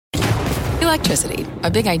Electricity,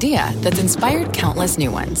 a big idea that's inspired countless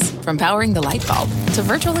new ones. From powering the light bulb to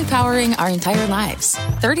virtually powering our entire lives.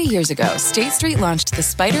 30 years ago, State Street launched the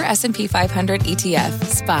Spider S&P 500 ETF,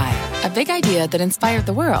 SPY. A big idea that inspired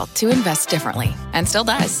the world to invest differently. And still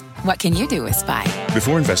does. What can you do with SPY?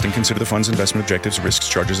 Before investing, consider the fund's investment objectives, risks,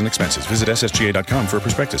 charges, and expenses. Visit ssga.com for a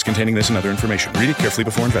prospectus containing this and other information. Read it carefully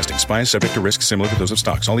before investing. SPY is subject to risks similar to those of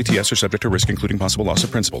stocks. All ETFs are subject to risk, including possible loss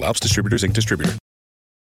of principal. Alps Distributors, Inc. Distributor.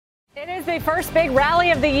 It is the first big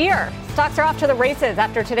rally of the year. Stocks are off to the races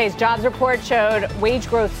after today's jobs report showed wage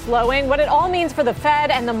growth slowing. What it all means for the Fed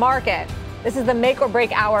and the market. This is the make or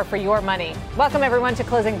break hour for your money. Welcome, everyone, to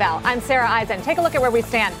Closing Bell. I'm Sarah Eisen. Take a look at where we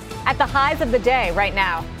stand at the highs of the day right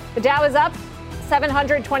now. The Dow is up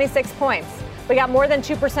 726 points. We got more than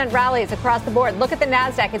 2% rallies across the board. Look at the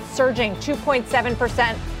NASDAQ. It's surging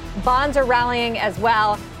 2.7%. Bonds are rallying as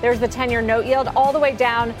well. There's the 10-year note yield all the way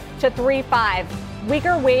down to 3.5.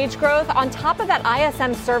 Weaker wage growth on top of that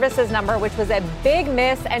ISM services number, which was a big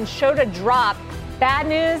miss and showed a drop. Bad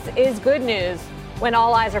news is good news when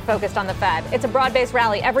all eyes are focused on the Fed. It's a broad-based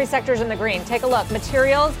rally. Every sector's in the green. Take a look.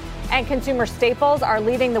 Materials and consumer staples are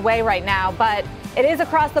leading the way right now, but it is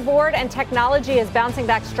across the board, and technology is bouncing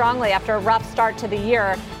back strongly after a rough start to the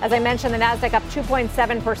year. As I mentioned, the NASDAQ up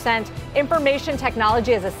 2.7%. Information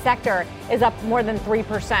technology as a sector is up more than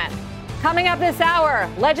 3%. Coming up this hour,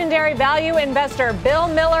 legendary value investor Bill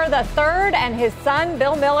Miller III and his son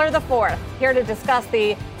Bill Miller IV here to discuss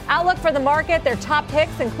the outlook for the market, their top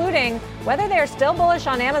picks, including whether they are still bullish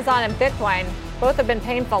on Amazon and Bitcoin. Both have been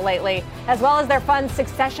painful lately, as well as their fund's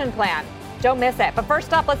succession plan. Don't miss it. But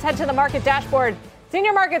first up, let's head to the market dashboard.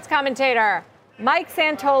 Senior markets commentator Mike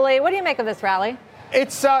Santoli. What do you make of this rally?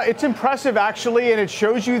 It's impressive, actually, and it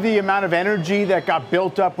shows you the amount of energy that got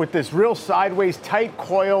built up with this real sideways, tight,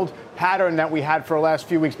 coiled pattern that we had for the last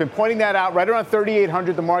few weeks. Been pointing that out. Right around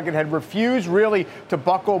 3,800, the market had refused really to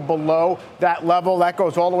buckle below that level. That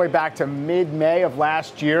goes all the way back to mid-May of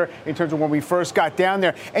last year in terms of when we first got down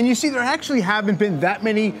there. And you see, there actually haven't been that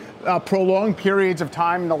many prolonged periods of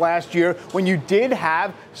time in the last year when you did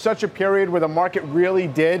have such a period where the market really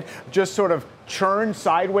did just sort of churn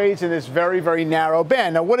sideways in this very, very narrow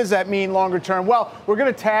band. Now, what does that mean longer term? Well, we're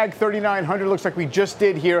going to tag 3,900. Looks like we just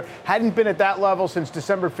did here. Hadn't been at that level since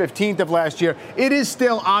December 15th of last year. It is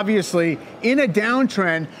still obviously in a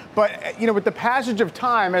downtrend, but with the passage of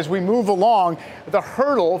time as we move along, the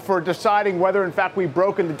hurdle for deciding whether in fact we've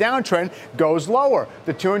broken the downtrend goes lower.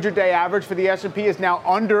 The 200-day average for the S&P is now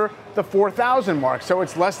under the 4,000 mark, so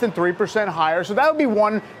it's less than 3% higher. So that would be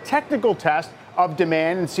one technical test of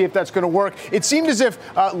demand and see if that's going to work. It seemed as if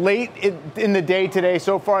late in the day today,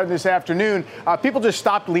 so far this afternoon, people just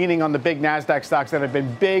stopped leaning on the big NASDAQ stocks that have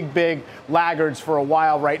been big laggards for a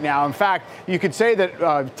while right now. In fact, you could say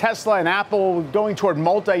that Tesla and Apple going toward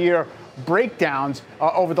multi-year breakdowns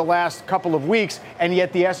over the last couple of weeks, and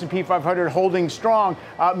yet the S&P 500 holding strong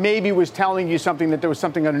maybe was telling you something, that there was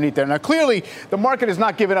something underneath there. Now, clearly, the market has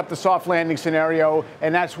not given up the soft landing scenario,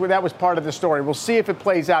 and that was part of the story. We'll see if it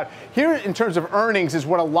plays out. Here, in terms of earnings, is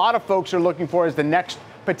what a lot of folks are looking for as the next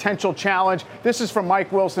potential challenge. This is from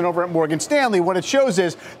Mike Wilson over at Morgan Stanley. What it shows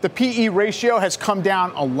is the PE ratio has come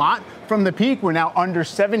down a lot from the peak. We're now under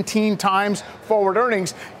 17 times forward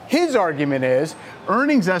earnings. His argument is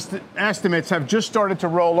earnings estimates have just started to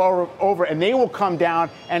roll over, and they will come down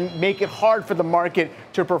and make it hard for the market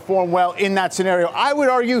to perform well in that scenario. I would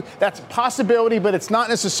argue that's a possibility, but it's not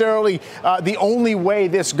necessarily the only way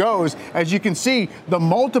this goes. As you can see, the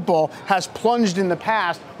multiple has plunged in the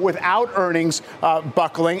past without earnings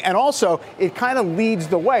buckling, and also it kind of leads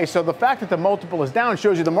the way. So the fact that the multiple is down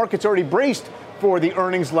shows you the market's already braced for the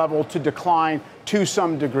earnings level to decline to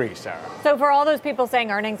some degree, Sarah. So for all those people saying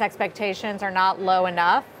earnings expectations are not low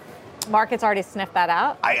enough, markets already sniffed that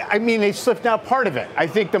out? I mean, they sniffed out part of it. I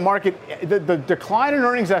think the market, the decline in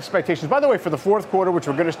earnings expectations, by the way, for the fourth quarter, which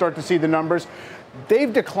we're going to start to see the numbers,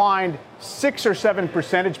 they've declined 6 or 7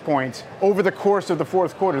 percentage points over the course of the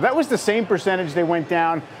fourth quarter. That was the same percentage they went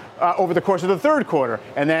down over the course of the third quarter.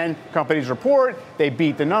 And then companies report, they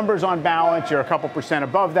beat the numbers on balance, you're a couple percent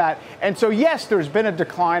above that. And so, yes, there's been a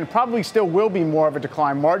decline, probably still will be more of a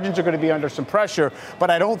decline. Margins are going to be under some pressure,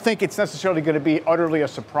 but I don't think it's necessarily going to be utterly a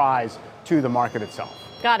surprise to the market itself.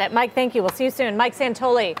 Got it. Mike, thank you. We'll see you soon. Mike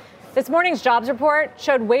Santoli. This morning's jobs report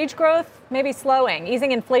showed wage growth maybe slowing,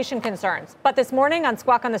 easing inflation concerns. But this morning on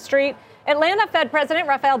Squawk on the Street, Atlanta Fed President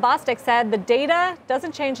Raphael Bostic said the data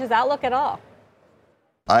doesn't change his outlook at all.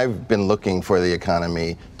 I've been looking for the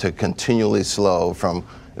economy to continually slow from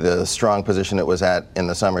the strong position it was at in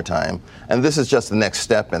the summertime. And this is just the next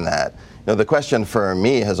step in that. The question for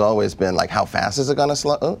me has always been, like, how fast is it going to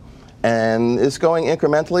slow? And it's going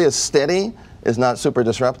incrementally. It's steady. It's not super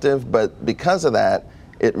disruptive. But because of that,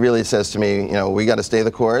 it really says to me, we got to stay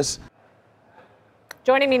the course.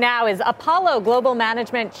 Joining me now is Apollo Global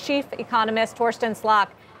Management Chief Economist Torsten Slock.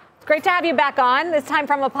 It's great to have you back on, this time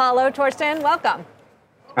from Apollo. Torsten, welcome.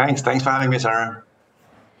 Thanks for having me, Sarah.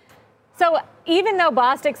 So even though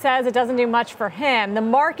Bostic says it doesn't do much for him, the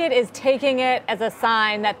market is taking it as a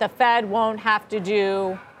sign that the Fed won't have to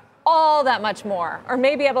do all that much more, or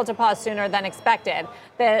may be able to pause sooner than expected.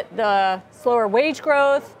 The slower wage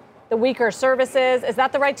growth, the weaker services, is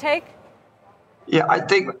that the right take? Yeah,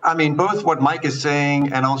 I mean, both what Mike is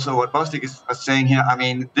saying and also what Bostic is saying here, I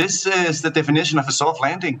mean, this is the definition of a soft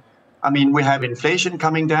landing. I mean, we have inflation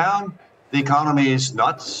coming down. The economy is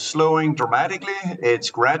not slowing dramatically. It's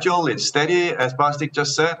gradual, it's steady, as Bostic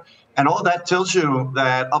just said. And all that tells you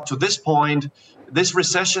that up to this point, this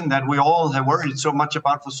recession that we all have worried so much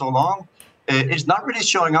about for so long is not really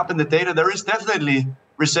showing up in the data. There is definitely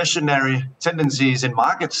recessionary tendencies in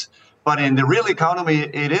markets. But in the real economy,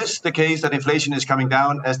 it is the case that inflation is coming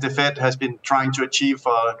down, as the Fed has been trying to achieve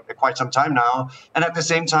for quite some time now. And at the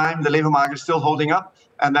same time, the labor market is still holding up.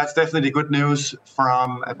 And that's definitely good news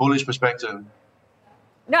from a bullish perspective.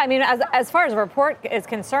 No, I mean, as far as the report is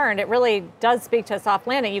concerned, it really does speak to a soft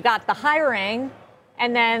landing. You got the hiring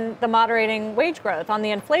and then the moderating wage growth. On the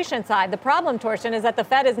inflation side, the problem, Torsten, is that the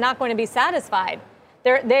Fed is not going to be satisfied.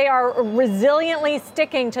 They are resiliently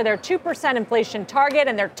sticking to their 2% inflation target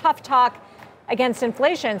and their tough talk against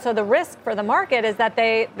inflation. So the risk for the market is that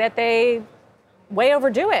they way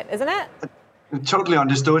overdo it, isn't it? Totally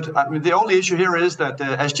understood. I mean, the only issue here is that,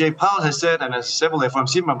 as Jay Powell has said, and as several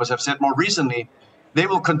FOMC members have said more recently, they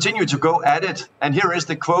will continue to go at it. And here is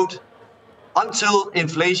the quote: until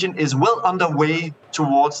inflation is well underway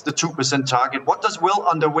towards the 2% target. What does well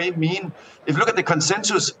underway mean? If you look at the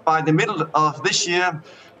consensus, by the middle of this year,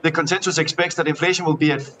 the consensus expects that inflation will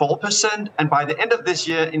be at 4%. And by the end of this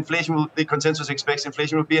year, the consensus expects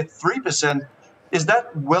inflation will be at 3%. Is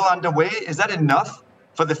that well underway? Is that enough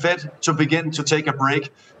for the Fed to begin to take a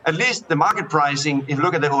break? At least the market pricing, if you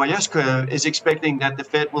look at the OIS curve, is expecting that the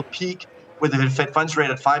Fed will peak with the Fed funds rate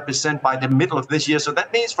at 5% by the middle of this year. So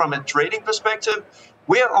that means from a trading perspective,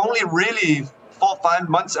 we are only really 4 or 5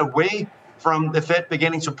 months away from the Fed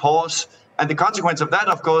beginning to pause. And the consequence of that,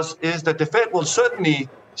 of course, is that the Fed will certainly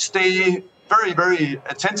stay very, very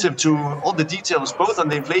attentive to all the details, both on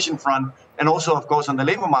the inflation front and also, of course, on the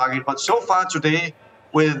labor market. But so far today,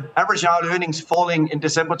 with average hourly earnings falling in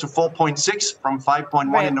December to 4.6 from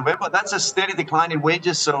 5.1 in November, that's a steady decline in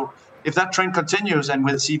wages. So if that trend continues, and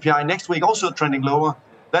with CPI next week also trending lower,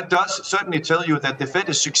 that does certainly tell you that the Fed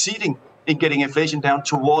is succeeding in getting inflation down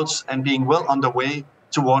towards and being well underway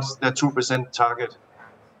towards the 2% target.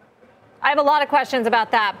 I have a lot of questions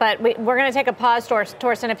about that, but we're going to take a pause,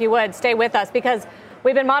 Torsten, if you would. Stay with us, because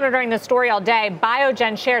we've been monitoring this story all day.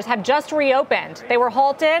 Biogen shares have just reopened. They were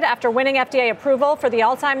halted after winning FDA approval for the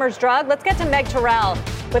Alzheimer's drug. Let's get to Meg Terrell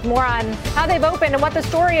with more on how they've opened and what the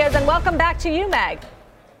story is. And welcome back to you, Meg.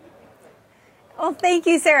 Well, thank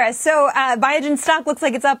you, Sarah. So Biogen stock looks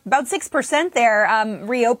like it's up about 6% there,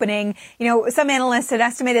 reopening. Some analysts had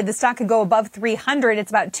estimated the stock could go above 300. It's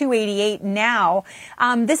about 288 now.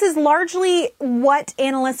 This is largely what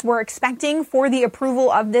analysts were expecting for the approval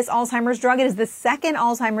of this Alzheimer's drug. It is the second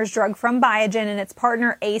Alzheimer's drug from Biogen and its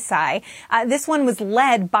partner Eisai. This one was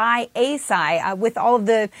led by Eisai with all of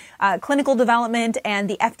the clinical development and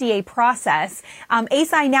the FDA process.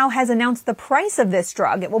 Eisai now has announced the price of this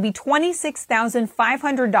drug. It will be $26,500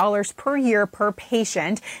 per year per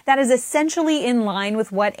patient. That is essentially in line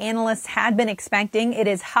with what analysts had been expecting. It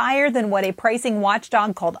is higher than what a pricing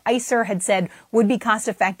watchdog called ICER had said would be cost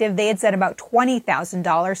effective. They had said about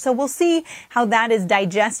 $20,000. So we'll see how that is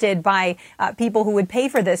digested by people who would pay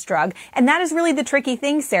for this drug. And that is really the tricky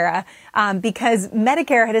thing, Sarah, because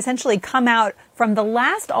Medicare had essentially come out from the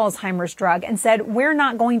last Alzheimer's drug and said, we're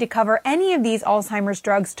not going to cover any of these Alzheimer's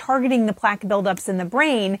drugs targeting the plaque buildups in the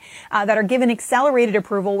brain that are given accelerated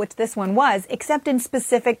approval, which this one was, except in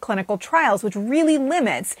specific clinical trials, which really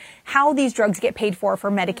limits how these drugs get paid for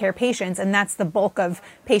Medicare patients. And that's the bulk of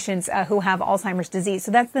patients who have Alzheimer's disease.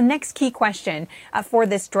 So that's the next key question for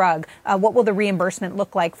this drug. What will the reimbursement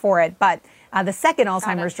look like for it? But the second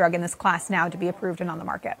Alzheimer's drug in this class now to be approved and on the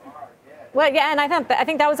market. Well, yeah, and I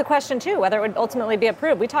think that was a question, too, whether it would ultimately be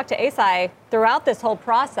approved. We talked to Eisai throughout this whole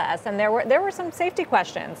process, and there were some safety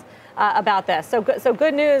questions about this. So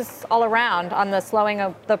good news all around on the slowing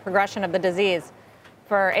of the progression of the disease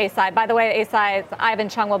for Eisai. By the way, Eisai's Ivan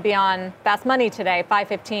Chung will be on Fast Money today,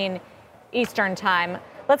 5:15 Eastern time.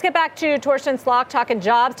 Let's get back to Torsten Slock talking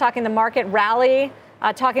jobs, talking the market rally.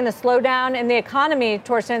 talking the slowdown in the economy,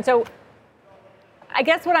 Torsten. So I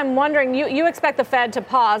guess what I'm wondering, you expect the Fed to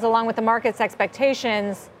pause along with the market's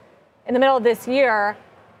expectations in the middle of this year.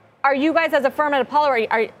 Are you guys as a firm at Apollo,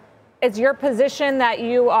 is your position that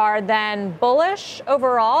you are then bullish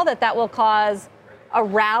overall, that will cause a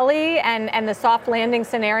rally and the soft landing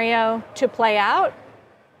scenario to play out?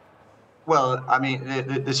 Well, I mean,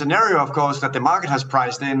 the scenario, of course, that the market has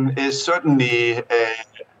priced in is certainly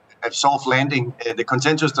a soft landing. The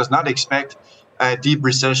consensus does not expect a deep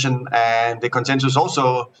recession, and the consensus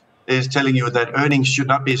also is telling you that earnings should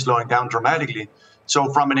not be slowing down dramatically.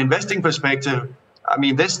 So from an investing perspective, I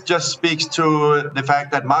mean, this just speaks to the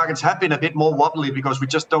fact that markets have been a bit more wobbly because we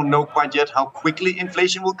just don't know quite yet how quickly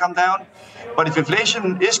inflation will come down. But if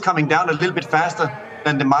inflation is coming down a little bit faster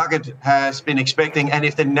than the market has been expecting, and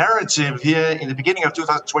if the narrative here in the beginning of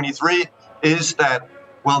 2023 is that,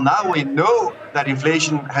 well, now we know that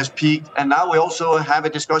inflation has peaked, and now we also have a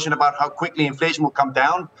discussion about how quickly inflation will come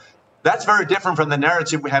down, that's very different from the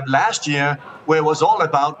narrative we had last year, where it was all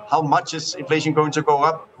about how much is inflation going to go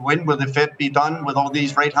up, when will the Fed be done with all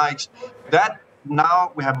these rate hikes. That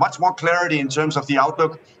now we have much more clarity in terms of the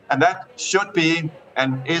outlook, and that should be,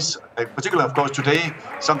 and is, particularly of course today,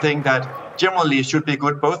 something that generally should be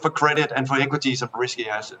good both for credit and for equities and for risky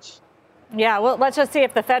assets. Yeah, well, let's just see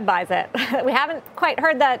if the Fed buys it. We haven't quite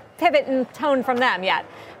heard that pivot in tone from them yet.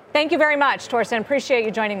 Thank you very much, Torsten. Appreciate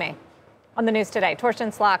you joining me on the news today.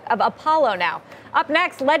 Torsten Slock of Apollo now. Up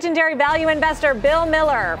next, legendary value investor Bill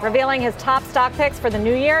Miller, revealing his top stock picks for the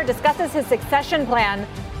new year, discusses his succession plan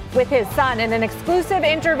with his son in an exclusive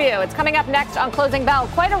interview. It's coming up next on Closing Bell.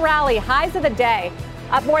 Quite a rally, highs of the day,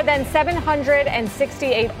 up more than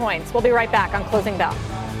 768 points. We'll be right back on Closing Bell.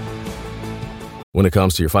 When it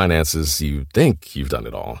comes to your finances, you think you've done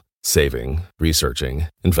it all. Saving, researching,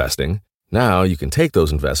 investing. Now you can take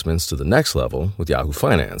those investments to the next level with Yahoo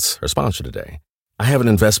Finance, our sponsor today. I have an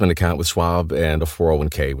investment account with Schwab and a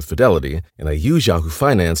 401k with Fidelity, and I use Yahoo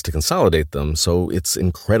Finance to consolidate them so it's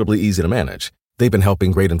incredibly easy to manage. They've been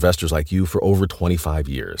helping great investors like you for over 25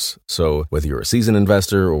 years. So whether you're a seasoned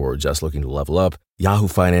investor or just looking to level up, Yahoo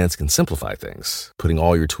Finance can simplify things, putting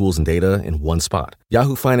all your tools and data in one spot.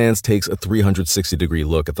 Yahoo Finance takes a 360-degree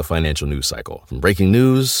look at the financial news cycle. From breaking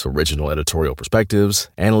news, original editorial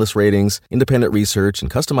perspectives, analyst ratings, independent research,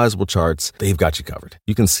 and customizable charts, they've got you covered.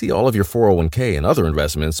 You can see all of your 401k and other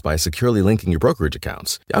investments by securely linking your brokerage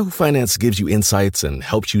accounts. Yahoo Finance gives you insights and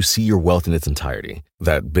helps you see your wealth in its entirety.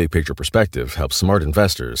 That big picture perspective helps smart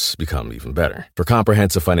investors become even better. For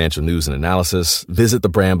comprehensive financial news and analysis, visit the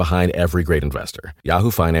brand behind every great investor.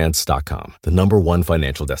 YahooFinance.com, the #1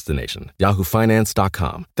 financial destination.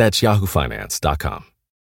 YahooFinance.com. That's YahooFinance.com.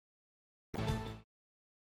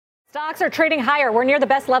 Stocks are trading higher. We're near the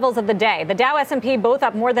best levels of the day. The Dow S&P both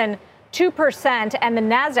up more than 2%, and the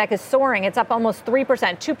NASDAQ is soaring. It's up almost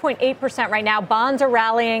 3%, 2.8% right now. Bonds are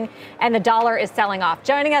rallying, and the dollar is selling off.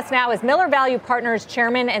 Joining us now is Miller Value Partners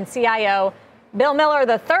Chairman and CIO Bill Miller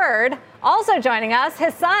III. Also joining us,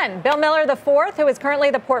 his son, Bill Miller IV, who is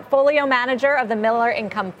currently the portfolio manager of the Miller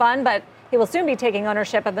Income Fund, but he will soon be taking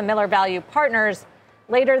ownership of the Miller Value Partners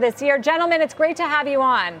later this year. Gentlemen, it's great to have you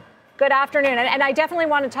on. Good afternoon. And I definitely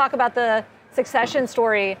want to talk about the succession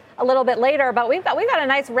story a little bit later, but we've got a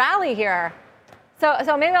nice rally here. So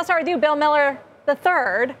maybe I'll start with you, Bill Miller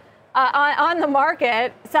III, on the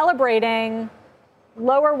market, celebrating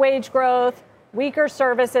lower wage growth, weaker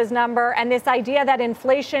services number, and this idea that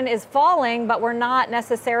inflation is falling, but we're not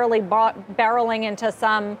necessarily barreling into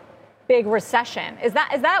some big recession. Is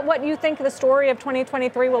that what you think the story of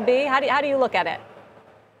 2023 will be? How do you look at it?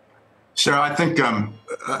 Sarah, I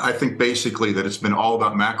think basically that it's been all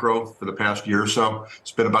about macro for the past year or so.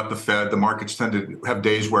 It's been about the Fed. The markets tend to have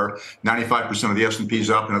days where 95% of the S&P is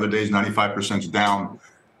up, and other days 95% is down.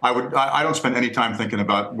 I don't spend any time thinking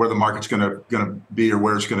about where the market's going to be or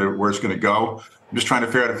where it's going to go. I'm just trying to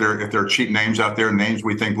figure out if there are cheap names out there, names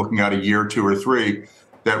we think looking at a year, 2 or 3,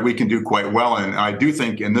 that we can do quite well in. And I do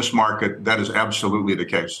think in this market that is absolutely the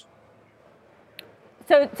case.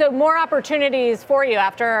 So more opportunities for you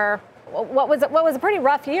after what was a pretty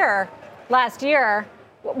rough year last year.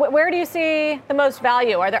 Where do you see the most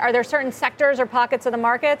value? Are there certain sectors or pockets of the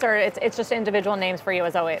markets, or it's just individual names for you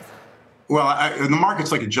as always? Well, the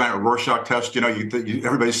market's like a giant Rorschach test.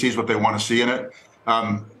 Everybody sees what they want to see in it.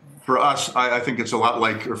 For us, I think it's a lot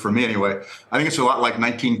like, or for me anyway, I think it's a lot like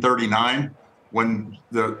 1939 when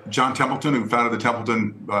John Templeton, who founded the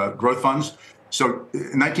Templeton Growth Funds. So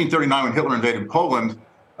in 1939, when Hitler invaded Poland,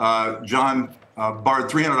 John borrowed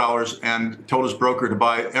 $300 and told his broker to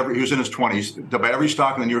buy he was in his 20s, to buy every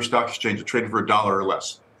stock in the New York Stock Exchange that traded for $1 or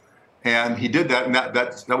less. And he did that, and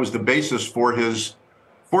that was the basis for his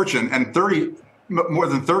fortune, and more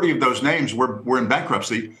than 30 of those names were in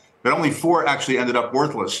bankruptcy, but only 4 actually ended up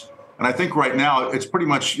worthless. And I think right now it's pretty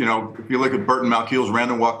much, if you look at Burton Malkiel's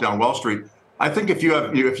random walk down Wall Street, I think if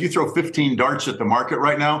you throw 15 darts at the market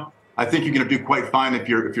right now, I think you're going to do quite fine if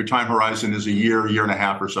your time horizon is a year and a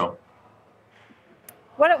half or so.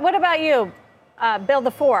 What about you, Bill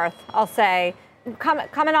the Fourth? I'll say,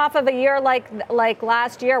 coming off of a year like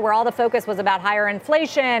last year, where all the focus was about higher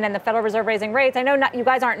inflation and the Federal Reserve raising rates. I know you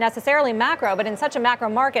guys aren't necessarily macro, but in such a macro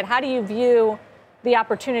market, how do you view the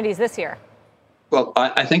opportunities this year? Well,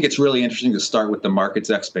 I think it's really interesting to start with the market's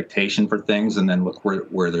expectation for things and then look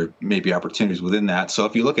where there may be opportunities within that. So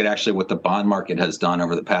if you look at actually what the bond market has done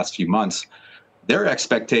over the past few months, their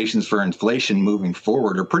expectations for inflation moving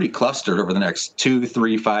forward are pretty clustered over the next 2,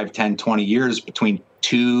 3, 5, 10, 20 years between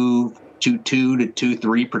 2 to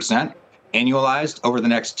 3% annualized over the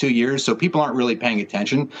next 2 years. So people aren't really paying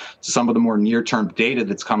attention to some of the more near-term data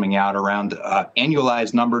that's coming out around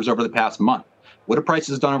annualized numbers over the past month. What have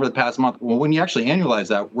prices done over the past month? Well, when you actually annualize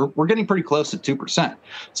that, we're getting pretty close to 2%.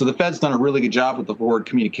 So the Fed's done a really good job with the forward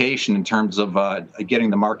communication in terms of getting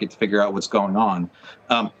the market to figure out what's going on.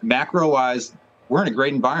 Macro-wise, we're in a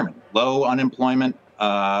great environment. Low unemployment,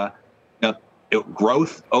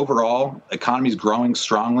 growth overall, economy's growing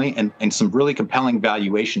strongly, and some really compelling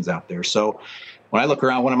valuations out there. So when I look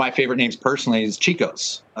around, one of my favorite names personally is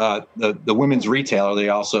Chico's, the women's retailer. They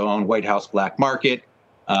also own White House Black Market,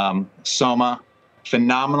 Soma.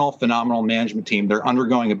 Phenomenal management team. They're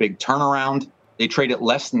undergoing a big turnaround. They trade at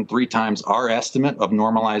less than 3 times our estimate of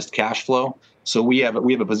normalized cash flow. So we have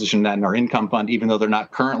a position that in our income fund, even though they're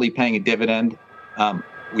not currently paying a dividend,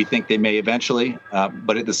 we think they may eventually.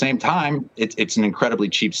 But at the same time, it's an incredibly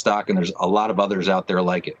cheap stock, and there's a lot of others out there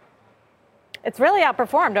like it. It's really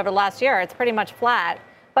outperformed over the last year. It's pretty much flat.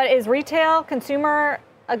 But is retail consumer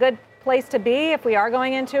a good place to be if we are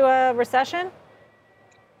going into a recession?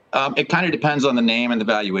 It kind of depends on the name and the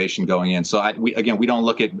valuation going in. So we don't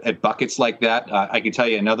look at buckets like that. I can tell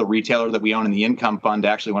you another retailer that we own in the income fund,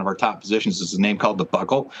 actually one of our top positions, is a name called The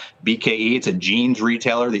Buckle, BKE. It's a jeans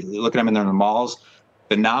retailer. You look at them in the malls,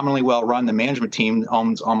 phenomenally well run. The management team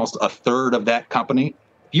owns almost a third of that company.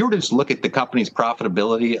 If you were to just look at the company's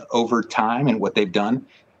profitability over time and what they've done,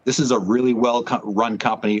 this is a really well run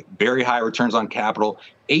company, very high returns on capital,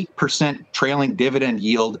 8% trailing dividend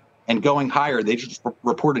yield, and going higher. They just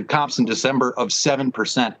reported comps in December of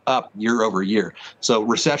 7% up year over year. So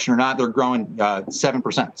recession or not, they're growing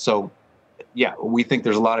 7%. So yeah, we think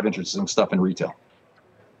there's a lot of interesting stuff in retail.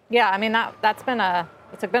 Yeah, I mean, it's been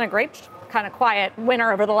a great kind of quiet winter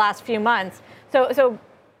over the last few months. So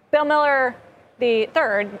Bill Miller the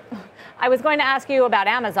third, I was going to ask you about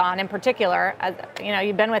Amazon in particular. As,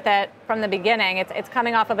 you've been with it from the beginning. It's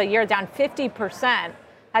coming off of a year down 50%.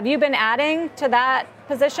 Have you been adding to that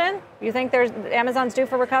position? You think Amazon's due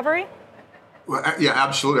for recovery? Well, yeah,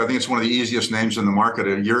 absolutely. I think it's one of the easiest names in the market.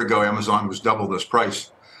 A year ago, Amazon was double this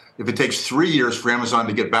price. If it takes 3 years for Amazon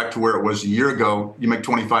to get back to where it was a year ago, you make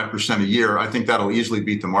 25% a year. I think that'll easily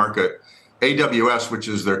beat the market. AWS, which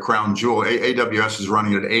is their crown jewel, AWS is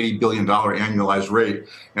running at an $80 billion annualized rate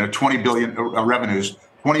and a $20 billion revenues,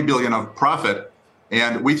 $20 billion of profit.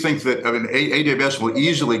 And we think that AWS will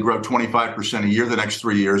easily grow 25% a year the next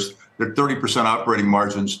 3 years. They're 30% operating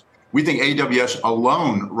margins. We think AWS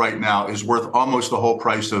alone right now is worth almost the whole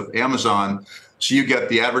price of Amazon. So you get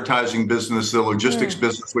the advertising business, the logistics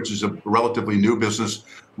business, which is a relatively new business,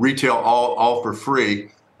 retail, all for free.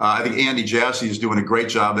 I think Andy Jassy is doing a great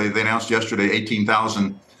job. They announced yesterday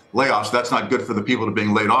 18,000 layoffs. That's not good for the people that are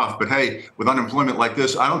being laid off. But hey, with unemployment like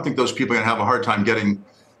this, I don't think those people are going to have a hard time getting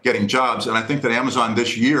jobs. And I think that Amazon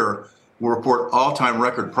this year will report all-time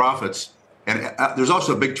record profits. And there's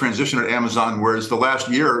also a big transition at Amazon, whereas the last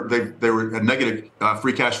year they were a negative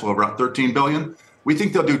free cash flow of around $13 billion. We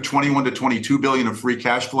think they'll do 21 to 22 billion of free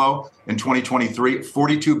cash flow in 2023,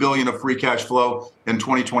 42 billion of free cash flow in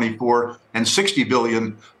 2024, and 60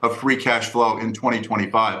 billion of free cash flow in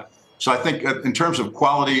 2025. So I think in terms of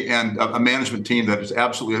quality and a management team that is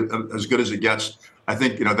absolutely as good as it gets, I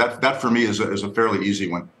think that for me is a fairly easy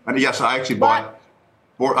one. And yes, I actually bought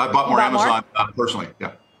more Amazon personally.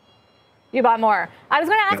 Yeah. You bought more. I was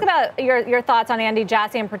going to ask about your thoughts on Andy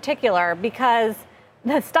Jassy in particular, because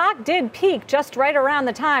the stock did peak just right around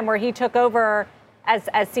the time where he took over as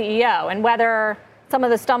CEO, and whether some of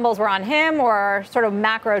the stumbles were on him or sort of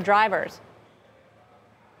macro drivers.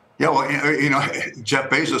 Yeah, well, Jeff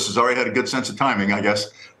Bezos has already had a good sense of timing, I guess.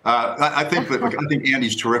 I think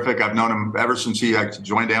Andy's terrific. I've known him ever since he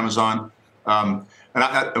joined Amazon.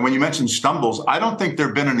 And when you mentioned stumbles, I don't think there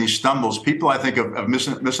have been any stumbles. People, I think, have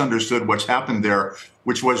misunderstood what's happened there,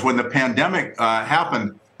 which was when the pandemic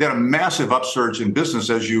happened, they had a massive upsurge in business,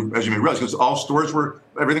 as you may realize, because all stores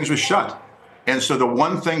everything was shut. And so the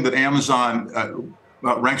one thing that Amazon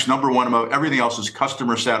ranks number one above everything else is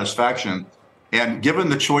customer satisfaction. And given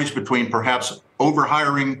the choice between perhaps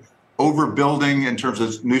overhiring, overbuilding in terms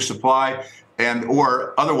of new supply,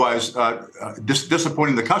 or otherwise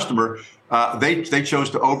disappointing the customer, they chose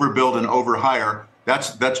to overbuild and overhire.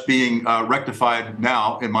 That's being rectified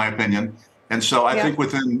now, in my opinion. And so I think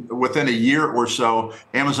within a year or so,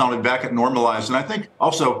 Amazon will be back at normalized. And I think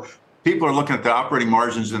also people are looking at the operating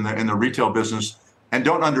margins in the retail business and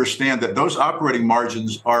don't understand that those operating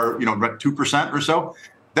margins are, 2% or so.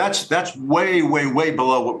 That's way, way, way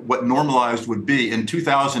below what normalized would be. In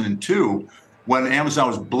 2002, when Amazon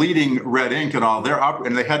was bleeding red ink and all,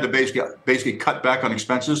 and they had to basically cut back on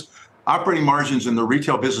expenses, operating margins in the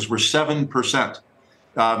retail business were 7%.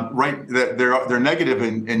 Right, they're negative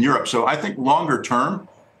in Europe. So I think longer term,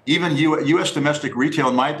 even U.S. domestic retail,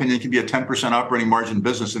 in my opinion, can be a 10% operating margin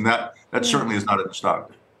business, and that certainly is not in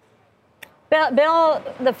stock. Bill,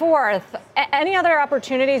 the fourth, any other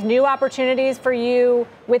opportunities, new opportunities for you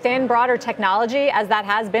within broader technology, as that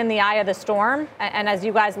has been the eye of the storm, and as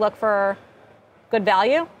you guys look for good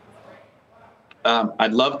value?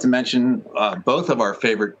 I'd love to mention both of our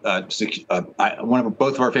favorite both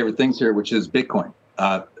of our favorite things here, which is Bitcoin.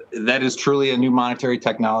 That is truly a new monetary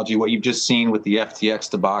technology. What you've just seen with the FTX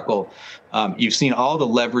debacle, you've seen all the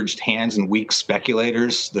leveraged hands and weak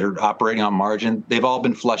speculators that are operating on margin. They've all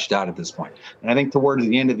been flushed out at this point. And I think towards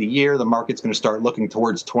the end of the year, the market's going to start looking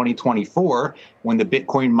towards 2024 when the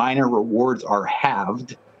Bitcoin miner rewards are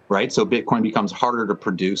halved, right? So Bitcoin becomes harder to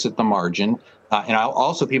produce at the margin. And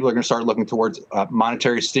also people are going to start looking towards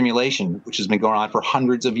monetary stimulation, which has been going on for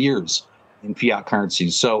hundreds of years in fiat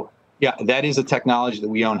currencies. So yeah, that is a technology that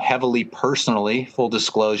we own heavily personally, full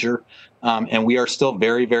disclosure. And we are still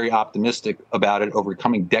very, very optimistic about it over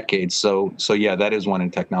coming decades. So yeah, that is one in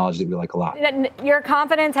technology that we like a lot. Your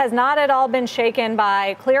confidence has not at all been shaken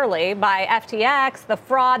by FTX, the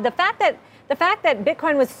fraud, the fact that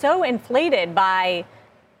Bitcoin was so inflated by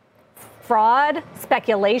fraud,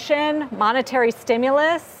 speculation, monetary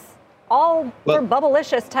stimulus, all for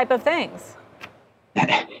bubblicious type of things.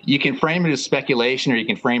 You can frame it as speculation or you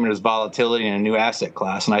can frame it as volatility in a new asset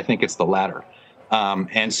class, and I think it's the latter.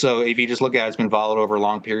 And so if you just look at it, it's been volatile over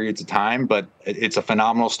long periods of time, but it's a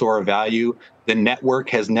phenomenal store of value. The network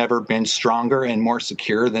has never been stronger and more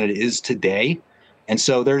secure than it is today. And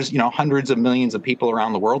so there's, hundreds of millions of people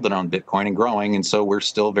around the world that own Bitcoin and growing. And so we're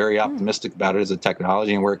still very optimistic about it as a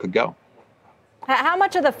technology and where it could go. How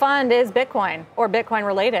much of the fund is Bitcoin or Bitcoin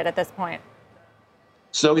related at this point?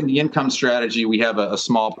 So in the income strategy, we have a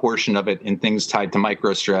small portion of it in things tied to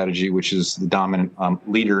MicroStrategy, which is the dominant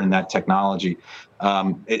leader in that technology.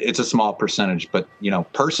 It's a small percentage, but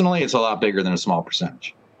personally, it's a lot bigger than a small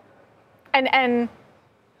percentage. And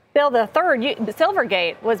Bill, the third,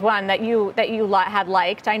 Silvergate was one that you had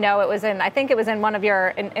liked. I know it was in one of your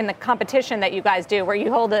in the competition that you guys do, where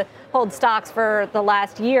you hold stocks for the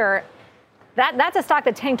last year. That's a stock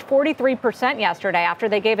that tanked 43% yesterday after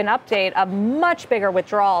they gave an update of much bigger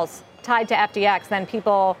withdrawals tied to FTX than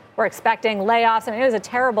people were expecting, layoffs. I mean, it was a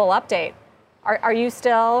terrible update. Are you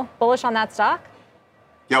still bullish on that stock?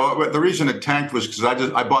 Yeah, well, the reason it tanked was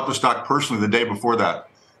because I bought the stock personally the day before that.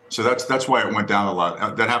 So that's why it went down a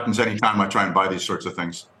lot. That happens anytime I try and buy these sorts of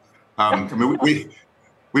things. I mean,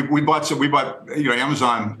 we bought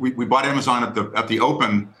Amazon. We bought Amazon at the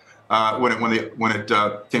open. When it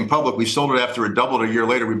came public, we sold it after it doubled a year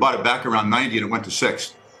later. We bought it back around 90 and it went to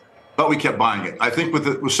 6, but we kept buying it. I think with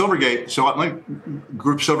Silvergate, so I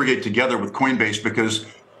group Silvergate together with Coinbase because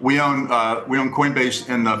we own Coinbase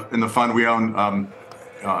in the fund. We own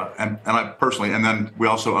and I personally, and then we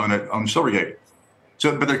also own Silvergate.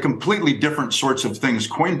 So, but they're completely different sorts of things.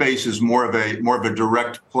 Coinbase is more of a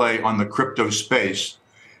direct play on the crypto space,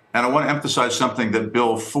 and I want to emphasize something that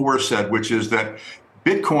Bill Four said, which is that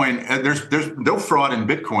Bitcoin, there's no fraud in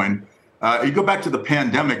Bitcoin. You go back to the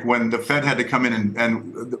pandemic when the Fed had to come in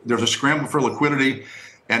and there's a scramble for liquidity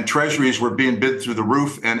and treasuries were being bid through the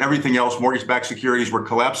roof and everything else, mortgage-backed securities were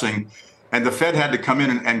collapsing. And the Fed had to come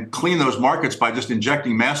in and clean those markets by just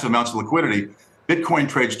injecting massive amounts of liquidity. Bitcoin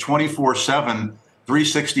trades 24/7,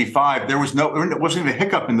 365. There wasn't even a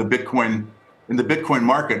hiccup in the Bitcoin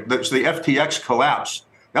market. So the FTX collapse,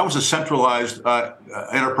 that was a centralized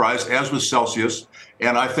enterprise, as was Celsius.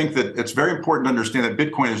 And I think that it's very important to understand that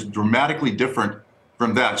Bitcoin is dramatically different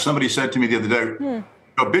from that. Somebody said to me the other day,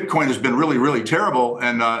 Bitcoin has been really, really terrible.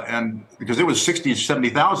 And because it was 60,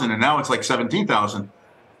 70,000 and now it's like 17,000.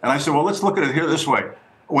 And I said, well, let's look at it here this way.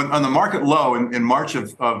 When on the market low in March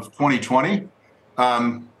of 2020,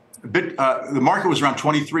 the market was around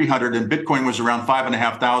 2,300 and Bitcoin was around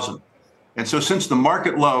 5,500. And so since the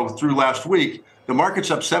market low through last week, the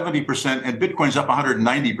market's up 70% and Bitcoin's up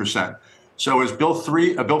 190%. So as Bill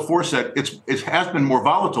 4 said, it has been more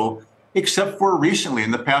volatile, except for recently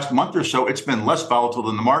in the past month or so, it's been less volatile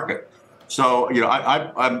than the market. So,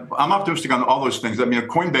 I'm optimistic on all those things. I mean,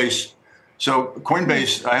 Coinbase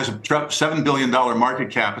has a $7 billion market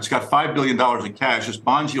cap. It's got $5 billion in cash. Its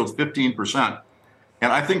bonds yield 15%.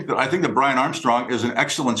 And I think that Brian Armstrong is an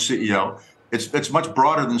excellent CEO. It's much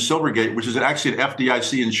broader than Silvergate, which is actually an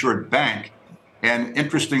FDIC insured bank. And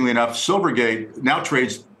interestingly enough, Silvergate now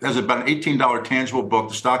has about an $18 tangible book.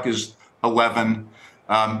 The stock is 11.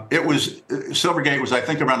 Silvergate was, I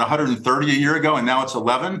think, around 130 a year ago, and now it's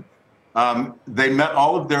 11. They met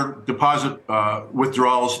all of their deposit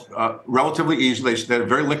withdrawals relatively easily. They had a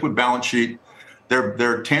very liquid balance sheet.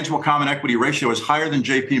 Their tangible common equity ratio is higher than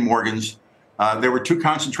JP Morgan's. They were too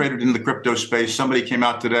concentrated in the crypto space. Somebody came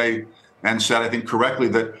out today and said, I think correctly,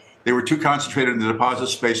 that they were too concentrated in the deposit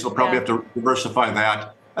space. They'll probably have to diversify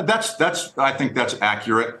that. I think that's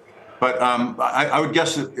accurate. But I would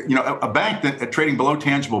guess that a bank that trading below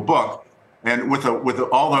tangible book, and with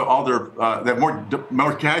all their they have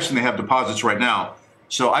more cash than they have deposits right now.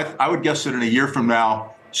 So I would guess that in a year from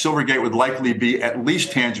now, Silvergate would likely be at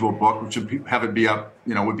least tangible book, which would have it be up,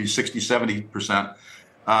 would be 60-70%.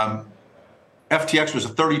 FTX was a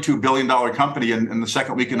 $32 billion company in the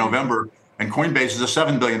second week of November, and Coinbase is a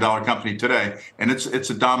 $7 billion company today, and it's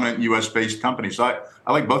a dominant U.S.-based company. So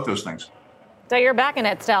I like both those things. So you're backing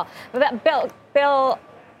it still. Bill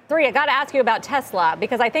 3, I got to ask you about Tesla,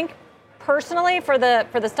 because I think personally for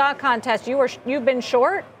the stock contest, you've been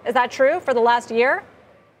short. Is that true for the last year?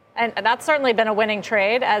 And that's certainly been a winning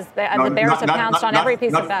trade as the bears have pounced on every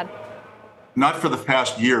piece of Fed. Not for the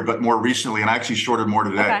past year, but more recently, and I actually shorted more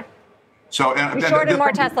today. Okay. So you shorted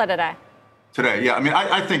more Tesla today. Today, yeah. I mean,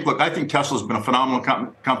 I think Tesla's been a phenomenal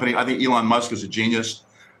company. I think Elon Musk is a genius.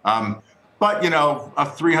 But, a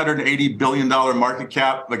 $380 billion market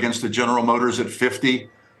cap against the General Motors at 50,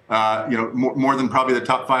 more than probably the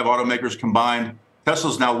top 5 automakers combined.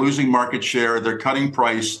 Tesla's now losing market share. They're cutting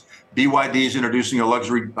price. BYD's introducing a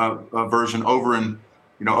luxury version over in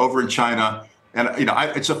China. And,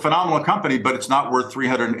 it's a phenomenal company, but it's not worth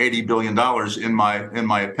 $380 billion in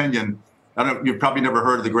my opinion. You've probably never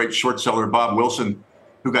heard of the great short seller Bob Wilson,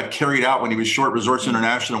 who got carried out when he was short Resorts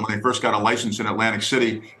International when they first got a license in Atlantic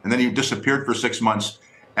City, and then he disappeared for 6 months.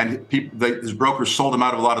 And his brokers sold him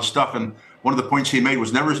out of a lot of stuff. And one of the points he made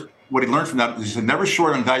was what he learned from that is he said, never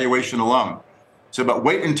short on valuation alone. So, but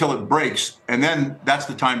wait until it breaks, and then that's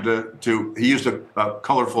the time to he used a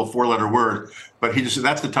colorful 4-letter word, but he just said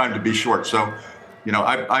that's the time to be short. So,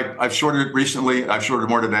 I've shorted it recently. I've shorted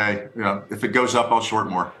more today. If it goes up, I'll short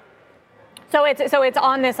more. So it's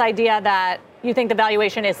on this idea that you think the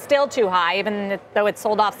valuation is still too high, even though it's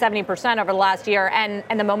sold off 70% over the last year,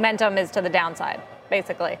 and the momentum is to the downside,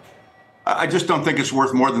 basically. I just don't think it's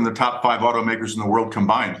worth more than the top 5 automakers in the world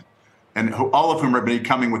combined, and all of whom are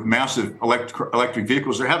coming with massive electric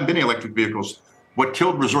vehicles. There haven't been any electric vehicles. What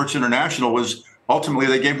killed Resorts International was ultimately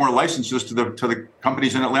they gave more licenses to the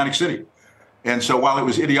companies in Atlantic City. And so while it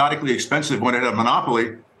was idiotically expensive when it had a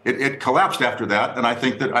monopoly, it collapsed after that, and I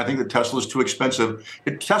think that Tesla is too expensive.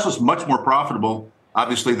 Tesla's much more profitable,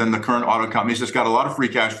 obviously, than the current auto companies. It's got a lot of free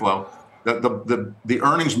cash flow. The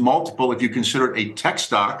earnings multiple, if you consider it a tech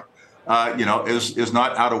stock, is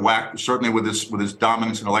not out of whack. Certainly with its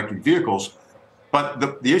dominance in electric vehicles. But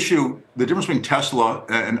the difference between Tesla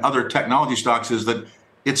and other technology stocks is that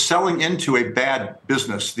it's selling into a bad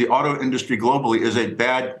business. The auto industry globally is a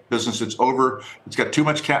bad business. It's got too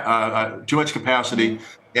much capacity,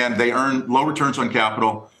 and they earn low returns on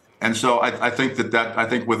capital. And so I think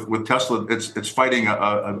with Tesla, it's fighting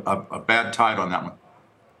a bad tide on that one.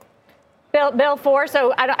 Bill 4.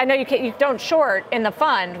 So I know you don't short in the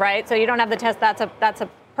fund, right? So you don't have the test. That's a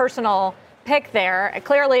personal pick there.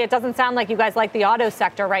 Clearly, it doesn't sound like you guys like the auto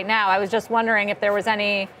sector right now. I was just wondering if there was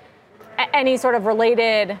any sort of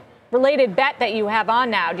related bet that you have on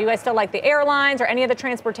now. Do you guys still like the airlines or any of the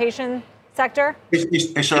transportation sector?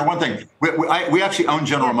 Hey, sir, one thing. We actually own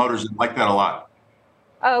General Motors and like that a lot.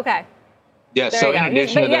 Oh, okay. Yeah, so in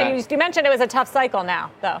addition to that. You mentioned it was a tough cycle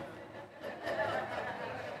now, though.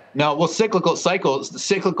 No, well,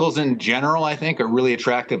 cyclicals in general, I think, are really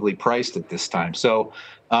attractively priced at this time. So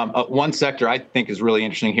one sector I think is really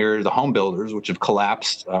interesting here are the home builders, which have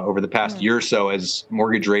collapsed over the past year or so as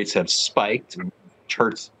mortgage rates have spiked, which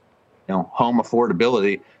hurts, home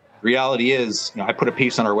affordability. The reality is, I put a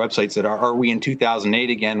piece on our website that are we in 2008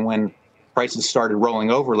 again when prices started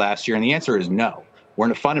rolling over last year? And the answer is no. We're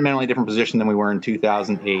in a fundamentally different position than we were in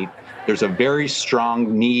 2008. There's a very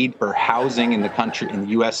strong need for housing in the country, in the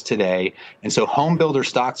U.S. today. And so home builder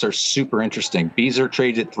stocks are super interesting. Beazer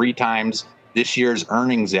trades at 3 times this year's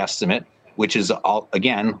earnings estimate, which is,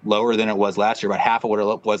 again, lower than it was last year, about half of what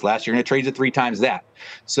it was last year. And it trades at 3 times that.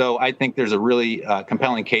 So I think there's a really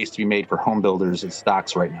compelling case to be made for home builders and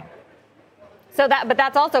stocks right now. But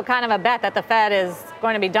that's also kind of a bet that the Fed is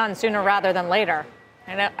going to be done sooner rather than later,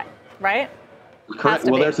 right? Correct.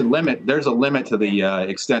 Well, there's a limit. There's a limit to the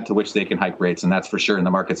extent to which they can hike rates, and that's for sure. And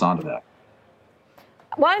the market's onto that.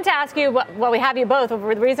 I wanted to ask you, we have you both. The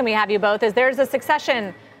reason we have you both is there's a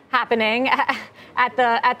succession happening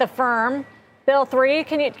at the firm. Bill 3,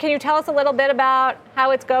 can you tell us a little bit about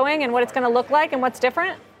how it's going and what it's going to look like and what's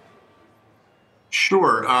different?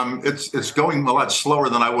 Sure. It's going a lot slower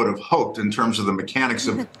than I would have hoped in terms of the mechanics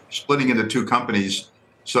of splitting into 2 companies.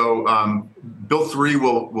 So Bill 3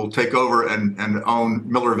 will take over and own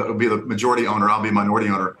Miller, will be the majority owner. I'll be minority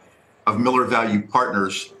owner of Miller Value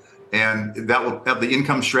Partners. And that will have the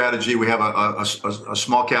income strategy. We have a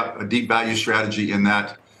small cap, a deep value strategy in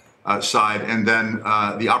that side. And then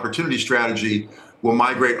the opportunity strategy will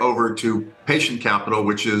migrate over to Patient Capital,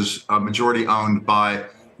 which is majority owned by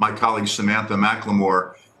my colleague Samantha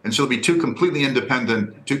McLemore. And so it'll be two completely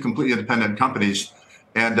independent companies.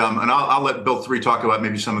 And I'll let Bill 3 talk about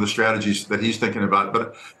maybe some of the strategies that he's thinking about.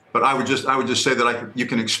 But I would just say that you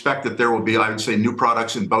can expect that there will be, I would say, new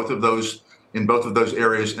products in both of those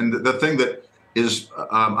areas. And the thing that is,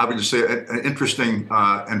 I would just say, an interesting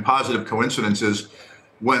and positive coincidence is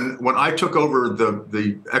when I took over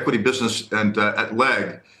the equity business and at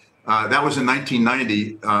Legg, that was in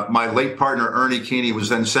 1990. My late partner Ernie Keeney was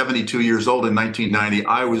then 72 years old in 1990.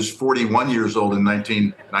 I was 41 years old in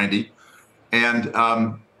 1990.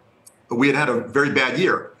 And we had a very bad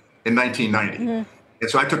year in 1990. Mm-hmm. And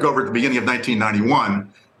so I took over at the beginning of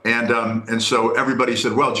 1991. And so everybody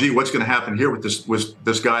said, well, gee, what's going to happen here with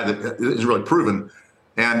this guy that is really proven?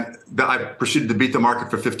 And I proceeded to beat the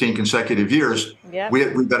market for 15 consecutive years. Yep.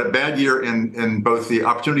 We've got a bad year in both the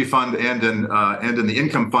Opportunity Fund and in the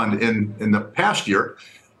Income Fund in the past year.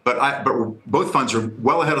 But both funds are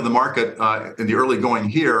well ahead of the market in the early going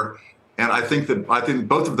here. And I think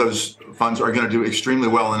both of those funds are going to do extremely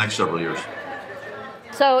well in the next several years.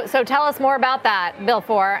 So tell us more about that, Bill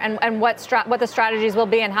 4, and what the strategies will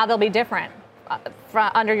be and how they'll be different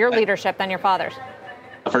under your leadership than your father's.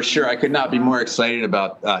 For sure. I could not be more excited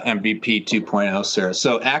about MVP 2.0, Sarah.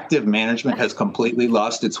 So active management has completely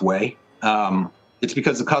lost its way. It's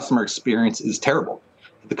because the customer experience is terrible.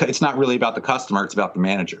 It's not really about the customer, it's about the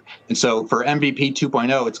manager. And so for MVP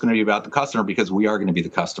 2.0, it's going to be about the customer because we are going to be the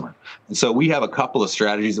customer. And so we have a couple of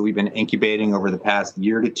strategies that we've been incubating over the past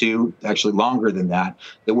year to two, actually longer than that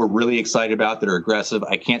we're really excited about, that are aggressive.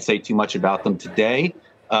 I can't say too much about them today.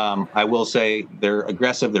 I will say they're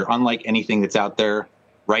aggressive. They're unlike anything that's out there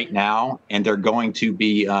right now, and they're going to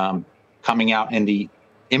be coming out in the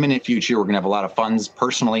imminent future. We're going to have a lot of funds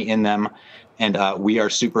personally in them. And we are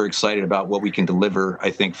super excited about what we can deliver,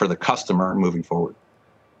 I think, for the customer moving forward.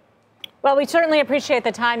 Well, we certainly appreciate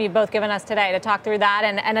the time you've both given us today to talk through that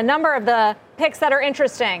and a number of the picks that are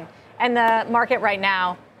interesting in the market right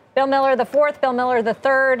now. Bill Miller the fourth, Bill Miller the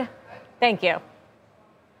third. Thank you.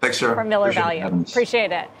 Thanks, sir. For Miller Value.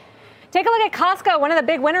 Appreciate it. Take a look at Costco, one of the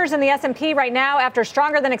big winners in the S&P right now after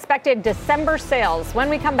stronger than expected December sales. When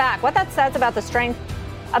we come back, what that says about the strength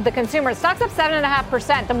of the consumer. Stock's up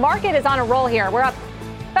 7.5%. The market is on a roll here. We're up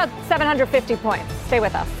about 750 points. Stay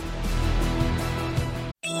with us.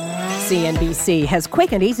 CNBC has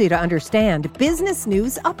quick and easy to understand business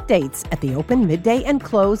news updates at the open, midday, and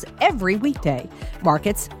close every weekday.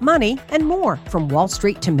 Markets, money, and more from Wall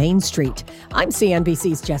Street to Main Street. I'm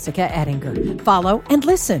CNBC's Jessica Ettinger. Follow and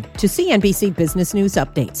listen to CNBC Business News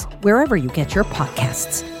Updates wherever you get your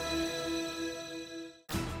podcasts.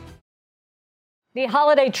 The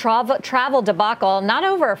holiday travel debacle not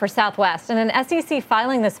over for Southwest. In an SEC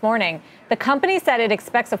filing this morning, the company said it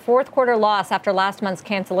expects a fourth quarter loss after last month's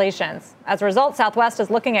cancellations. As a result, Southwest is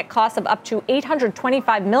looking at costs of up to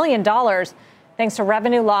 $825 million thanks to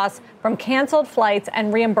revenue loss from canceled flights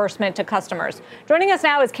and reimbursement to customers. Joining us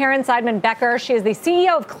now is Karen Seidman-Becker. She is the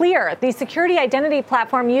CEO of Clear, the security identity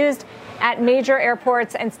platform used at major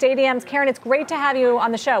airports and stadiums. Karen, it's great to have you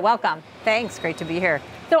on the show. Welcome. Thanks. Great to be here.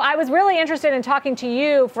 So I was really interested in talking to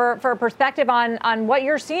you for a perspective on what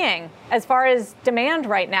you're seeing as far as demand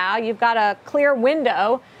right now. You've got a clear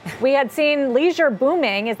window. We had seen leisure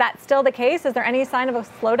booming. Is that still the case? Is there any sign of a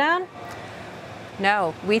slowdown?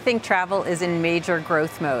 No, we think travel is in major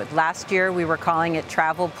growth mode. Last year, we were calling it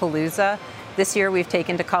Travel Palooza. This year, we've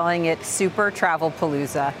taken to calling it Super Travel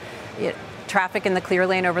Palooza. traffic in the clear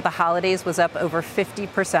lane over the holidays was up over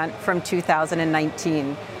 50% from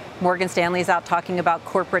 2019. Morgan Stanley's out talking about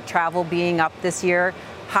corporate travel being up this year.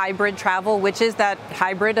 Hybrid travel, which is that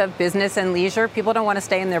hybrid of business and leisure. People don't want to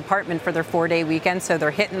stay in their apartment for their 4-day weekend, so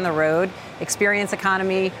they're hitting the road. Experience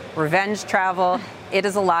economy, revenge travel. It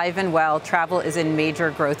is alive and well. Travel is in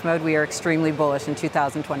major growth mode. We are extremely bullish in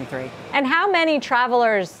 2023. And how many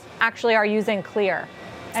travelers actually are using Clear?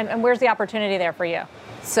 And where's the opportunity there for you?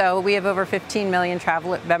 So we have over 15 million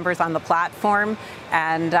travel members on the platform,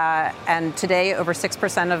 and today over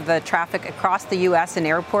 6% of the traffic across the U.S. in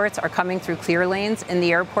airports are coming through clear lanes. In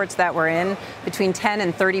the airports that we're in, between 10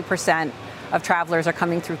 and 30% of travelers are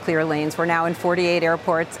coming through clear lanes. We're now in 48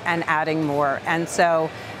 airports and adding more. And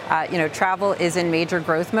so, travel is in major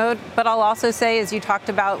growth mode. But I'll also say, as you talked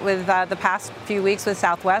about with the past few weeks with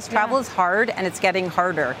Southwest, travel is hard and it's getting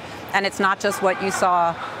harder. And it's not just what you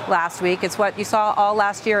saw last week, it's what you saw all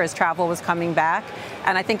last year as travel was coming back.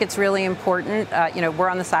 And I think it's really important, we're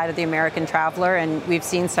on the side of the American traveler, and we've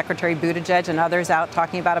seen Secretary Buttigieg and others out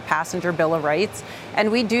talking about a passenger bill of rights.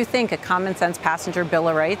 And we do think a common sense passenger bill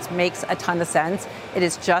of rights makes a ton of sense. It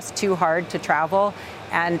is just too hard to travel.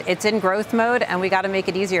 And it's in growth mode, and we got to make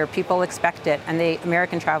it easier. People expect it, and the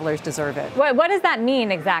American travelers deserve it. What does that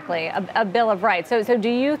mean exactly, a Bill of Rights? So do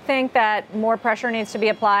you think that more pressure needs to be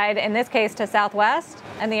applied, in this case, to Southwest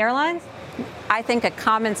and the airlines? I think a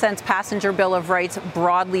common sense passenger bill of rights,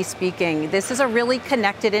 broadly speaking. This is a really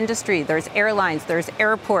connected industry. There's airlines, there's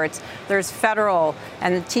airports, there's federal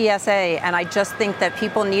and the TSA. And I just think that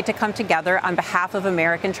people need to come together on behalf of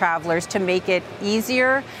American travelers to make it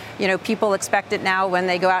easier. People expect it now when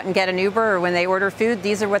they go out and get an Uber or when they order food.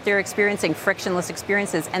 These are what they're experiencing, frictionless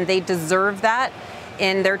experiences, and they deserve that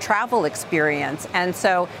in their travel experience. And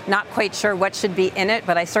so not quite sure what should be in it,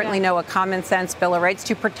 but I certainly know a common sense bill of rights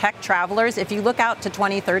to protect travelers. If you look out to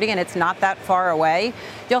 2030, and it's not that far away,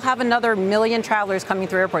 you'll have another 1 million travelers coming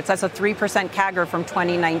through airports. That's a 3% CAGR from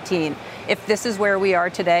 2019. If this is where we are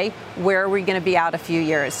today, where are we going to be out a few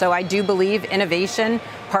years? So I do believe innovation,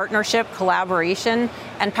 partnership, collaboration,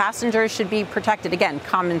 and passengers should be protected. Again,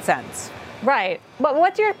 common sense. Right. But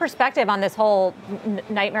what's your perspective on this whole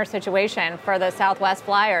nightmare situation for the Southwest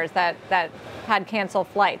flyers that had canceled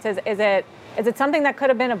flights? Is it something that could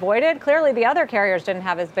have been avoided? Clearly, the other carriers didn't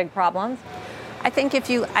have as big problems. I think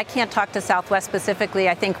I can't talk to Southwest specifically.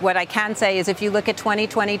 I think what I can say is if you look at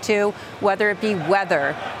 2022, whether it be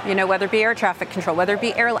weather, whether it be air traffic control, whether it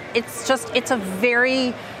be airline, it's a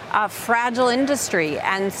very fragile industry.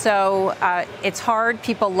 And so it's hard.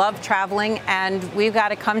 People love traveling, and we've got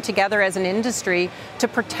to come together as an industry to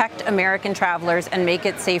protect American travelers and make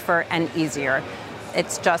it safer and easier.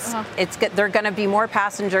 It's just, there are going to be more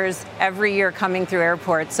passengers every year coming through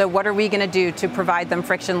airports. So what are we going to do to provide them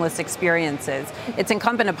frictionless experiences? It's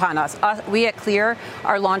incumbent upon us. We at Clear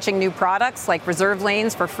are launching new products like reserve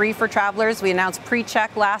lanes for free for travelers. We announced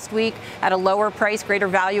PreCheck last week at a lower price, greater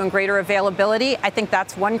value, and greater availability. I think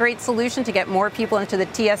that's one great solution to get more people into the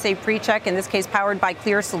TSA PreCheck, in this case powered by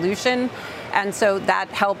Clear solution. And so that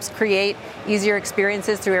helps create easier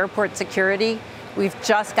experiences through airport security. We've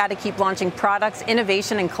just got to keep launching products,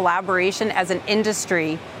 innovation, and collaboration as an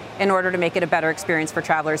industry in order to make it a better experience for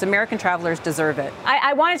travelers. American travelers deserve it.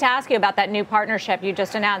 I wanted to ask you about that new partnership you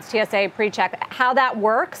just announced, TSA PreCheck, how that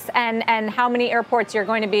works and how many airports you're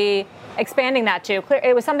going to be expanding that to.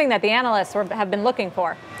 It was something that the analysts have been looking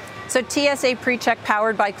for. So TSA PreCheck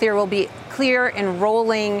powered by Clear will be Clear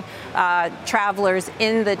enrolling travelers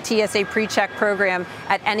in the TSA PreCheck program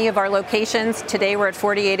at any of our locations. Today we're at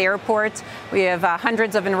 48 airports. We have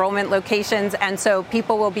hundreds of enrollment locations, and so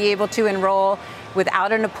people will be able to enroll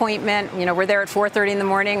without an appointment. We're there at 4:30 in the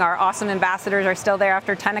morning. Our awesome ambassadors are still there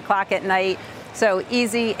after 10 o'clock at night. So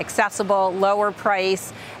easy, accessible, lower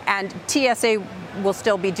price, and TSA will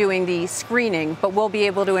still be doing the screening, but we'll be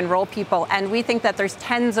able to enroll people. And we think that there's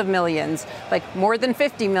tens of millions, like more than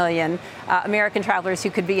 50 million American travelers who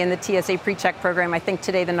could be in the TSA PreCheck program. I think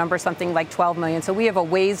today the number is something like 12 million. So we have a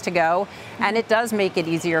ways to go, and it does make it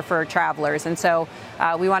easier for travelers. And so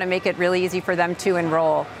we want to make it really easy for them to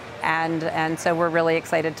enroll. And so we're really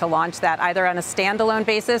excited to launch that either on a standalone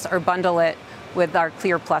basis or bundle it with our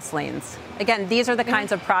Clear Plus lanes. Again, these are the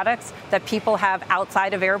kinds of products that people have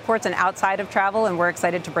outside of airports and outside of travel, and we're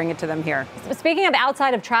excited to bring it to them here. Speaking of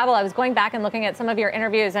outside of travel, I was going back and looking at some of your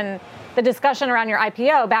interviews and the discussion around your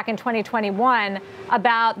IPO back in 2021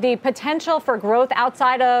 about the potential for growth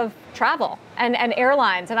outside of travel and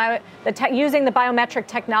airlines, and using the biometric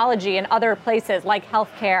technology in other places like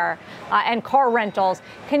healthcare and car rentals.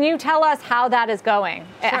 Can you tell us how that is going,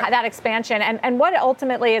 that expansion, and what it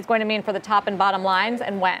ultimately is going to mean for the top and bottom lines,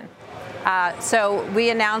 and when? So we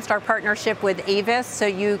announced our partnership with Avis, so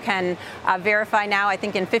you can verify now, I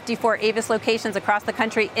think in 54 Avis locations across the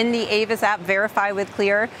country in the Avis app, verify with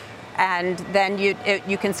Clear. And then you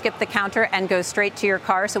can skip the counter and go straight to your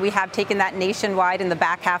car. So we have taken that nationwide in the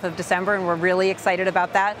back half of December, and we're really excited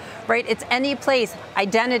about that, right? It's any place,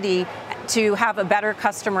 identity, to have a better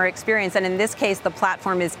customer experience. And in this case, the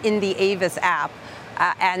platform is in the Avis app.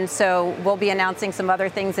 And so we'll be announcing some other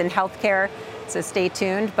things in healthcare, so stay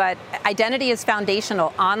tuned. But identity is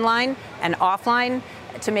foundational online and offline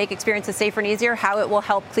to make experiences safer and easier. How it will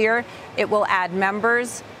help Clear, it will add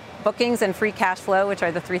members, bookings, and free cash flow, which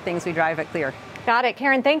are the three things we drive at Clear. Got it.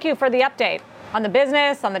 Karen, thank you for the update on the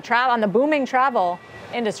business, on the booming travel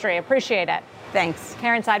industry. Appreciate it. Thanks.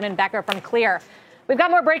 Karen Seidman-Becker from Clear. We've got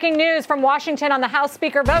more breaking news from Washington on the House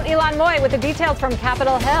Speaker vote. Elon Moy with the details from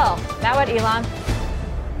Capitol Hill. Now what, Elon?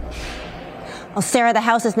 Well, Sarah, the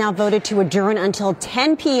House has now voted to adjourn until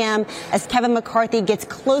 10 p.m. as Kevin McCarthy gets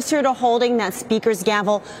closer to holding that speaker's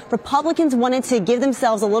gavel. Republicans wanted to give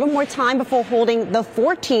themselves a little more time before holding the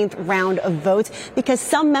 14th round of votes because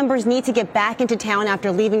some members need to get back into town after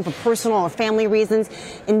leaving for personal or family reasons.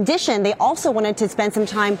 In addition, they also wanted to spend some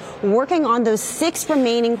time working on those 6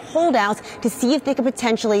 remaining holdouts to see if they could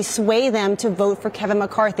potentially sway them to vote for Kevin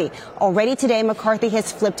McCarthy. Already today, McCarthy has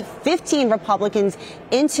flipped 15 Republicans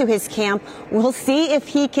into his camp. We'll see if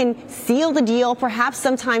he can seal the deal perhaps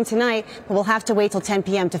sometime tonight, but we'll have to wait till 10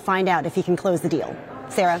 p.m. to find out if he can close the deal.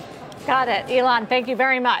 Sarah. Got it. Elon, thank you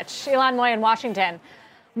very much. Elon Moy in Washington.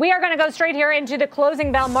 We are going to go straight here into the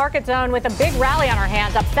closing bell market zone with a big rally on our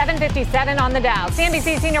hands, up 757 on the Dow.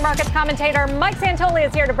 CNBC senior markets commentator Mike Santoli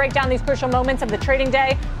is here to break down these crucial moments of the trading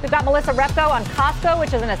day. We've got Melissa Repko on Costco,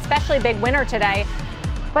 which is an especially big winner today.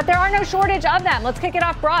 But there are no shortage of them. Let's kick it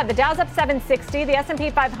off broad. The Dow's up 760. The S&P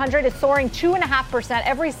 500 is soaring 2.5%.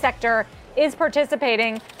 Every sector is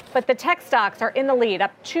participating, but the tech stocks are in the lead,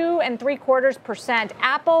 up 2.75%.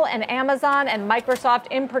 Apple and Amazon and Microsoft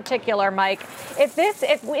in particular, Mike.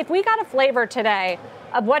 If we got a flavor today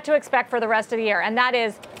of what to expect for the rest of the year, and that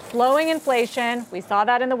is slowing inflation, we saw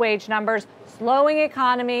that in the wage numbers, slowing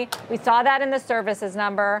economy, we saw that in the services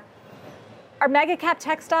number. Are mega cap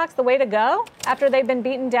tech stocks the way to go after they've been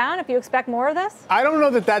beaten down if you expect more of this? I don't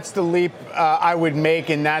know that that's the leap I would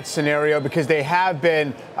make in that scenario because they have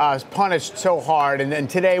been punished so hard. And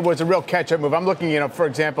today was a real catch-up move. I'm looking, for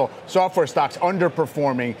example, software stocks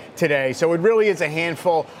underperforming today. So it really is a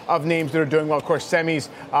handful of names that are doing well. Of course, semis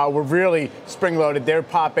were really spring-loaded. They're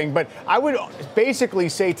popping. But I would basically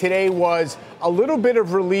say today was a little bit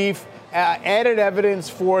of relief, added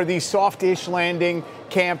evidence for the soft-ish landing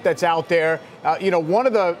camp that's out there. One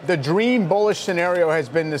of the dream bullish scenario has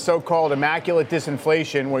been the so-called immaculate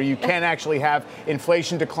disinflation, where you can actually have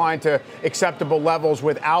inflation decline to acceptable levels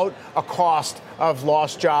without a cost of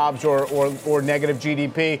lost jobs or negative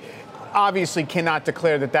GDP. Obviously cannot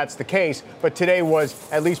declare that that's the case, but today was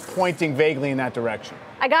at least pointing vaguely in that direction.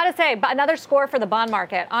 I got to say, another score for the bond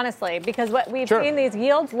market, honestly, because what we've seen these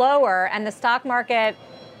yields lower and the stock market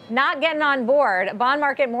not getting on board, bond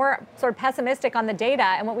market more sort of pessimistic on the data.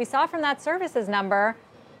 And what we saw from that services number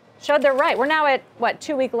showed they're right. We're now at,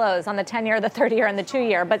 2-week lows on the 10-year, the 30-year, and the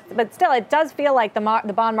 2-year. But still, it does feel like the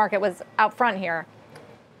bond market was out front here.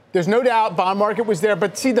 There's no doubt bond market was there.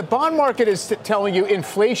 But see, the bond market is telling you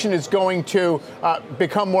inflation is going to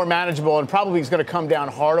become more manageable and probably is going to come down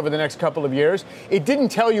hard over the next couple of years. It didn't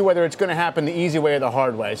tell you whether it's going to happen the easy way or the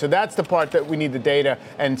hard way. So that's the part that we need the data,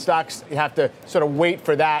 and stocks have to sort of wait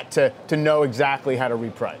for that to know exactly how to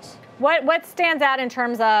reprice. What stands out in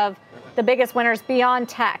terms of the biggest winners beyond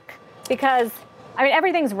tech? Because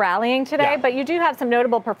everything's rallying today, but you do have some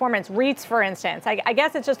notable performance. REITs, for instance. I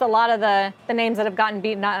guess it's just a lot of the names that have gotten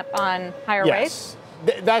beaten up on higher rates.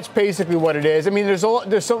 That's basically what it is.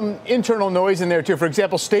 There's some internal noise in there, too. For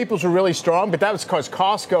example, Staples were really strong, but that was because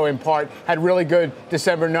Costco, in part, had really good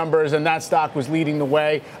December numbers, and that stock was leading the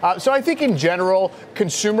way. So I think, in general,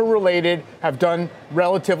 consumer-related have done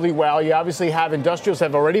relatively well. You obviously have industrials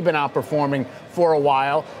have already been outperforming for a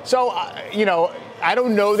while. So, I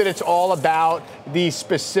don't know that it's all about the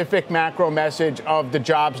specific macro message of the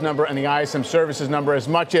jobs number and the ISM services number as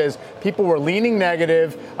much as people were leaning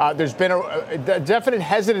negative. There's been a definite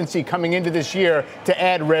hesitancy coming into this year to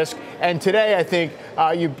add risk. And today, I think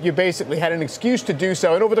you basically had an excuse to do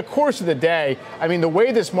so. And over the course of the day, the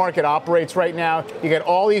way this market operates right now, you get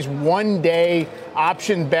all these one-day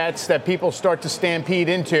option bets that people start to stampede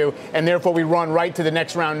into, and therefore we run right to the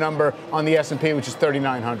next round number on the S&P, which is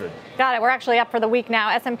 3,900. Got it. We're actually up for the week now.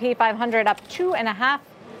 S&P 500 up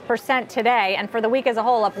 2.5% today, and for the week as a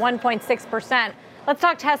whole up 1.6%. Let's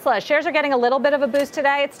talk Tesla. Shares are getting a little bit of a boost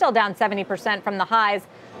today. It's still down 70% from the highs.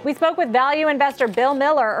 We spoke with value investor Bill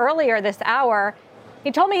Miller earlier this hour.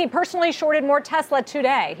 He told me he personally shorted more Tesla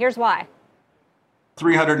today. Here's why.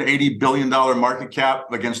 $380 billion market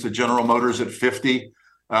cap against the General Motors at 50.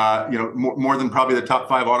 More than probably the top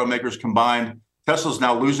 5 automakers combined. Tesla's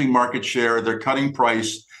now losing market share. They're cutting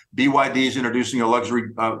price. BYD is introducing a luxury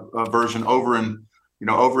version over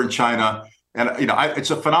in China. And it's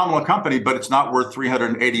a phenomenal company, but it's not worth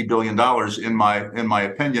 $380 billion in my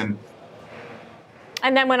opinion.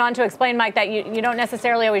 And then went on to explain, Mike, that you don't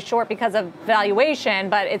necessarily always short because of valuation,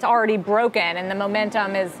 but it's already broken and the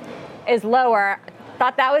momentum is lower.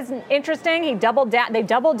 Thought that was interesting. They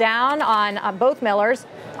doubled down on both Millers,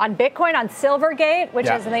 on Bitcoin, on Silvergate, which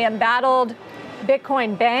is the embattled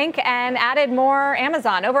Bitcoin bank, and added more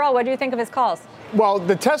Amazon. Overall, what do you think of his calls? Well,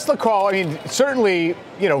 the Tesla call, I mean, certainly,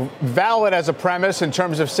 valid as a premise in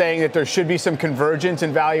terms of saying that there should be some convergence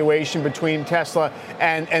in valuation between Tesla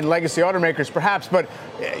and legacy automakers, perhaps. But,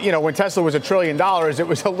 when Tesla was $1 trillion, it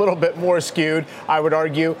was a little bit more skewed, I would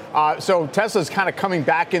argue. So Tesla's kind of coming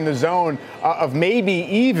back in the zone of maybe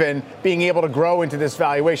even being able to grow into this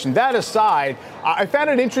valuation. That aside, I found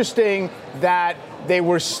it interesting that they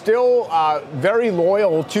were still very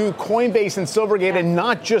loyal to Coinbase and Silvergate and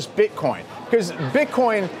not just Bitcoin. Because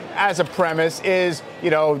Bitcoin, as a premise, is,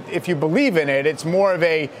 if you believe in it, it's more of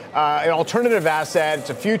an alternative asset. It's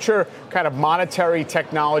a future kind of monetary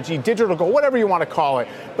technology, digital gold, whatever you want to call it.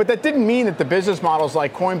 But that didn't mean that the business models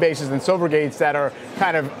like Coinbase's and Silvergates that are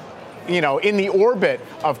kind of in the orbit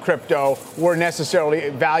of crypto were necessarily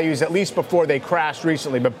values, at least before they crashed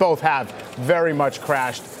recently, but both have very much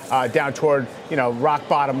crashed down toward, rock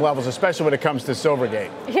bottom levels, especially when it comes to Silvergate.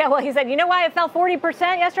 Yeah, well, he said, you know why it fell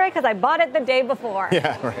 40% yesterday? Because I bought it the day before.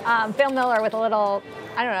 Yeah, right. Bill Miller with a little,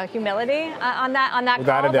 humility on that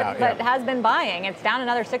Without call, a doubt, but has been buying. It's down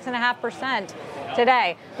another 6.5%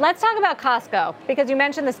 today. Let's talk about Costco, because you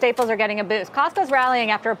mentioned the staples are getting a boost. Costco's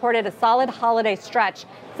rallying after reported a solid holiday stretch.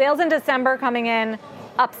 Sales in December coming in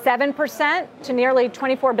up 7% to nearly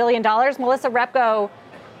 $24 billion. Melissa Repko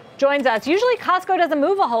joins us. Usually Costco doesn't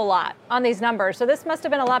move a whole lot on these numbers, so this must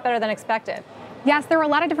have been a lot better than expected. Yes, there were a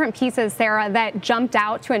lot of different pieces, Sarah, that jumped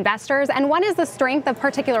out to investors. And one is the strength of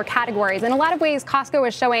particular categories. In a lot of ways, Costco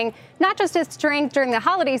is showing not just its strength during the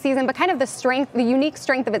holiday season, but kind of the unique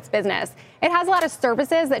strength of its business. It has a lot of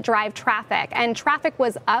services that drive traffic, and traffic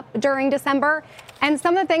was up during December. And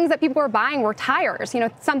some of the things that people were buying were tires,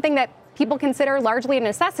 something that people consider largely a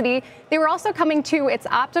necessity. They were also coming to its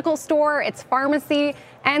optical store, its pharmacy,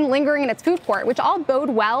 and lingering in its food court, which all bode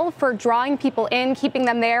well for drawing people in, keeping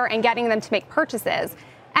them there, and getting them to make purchases.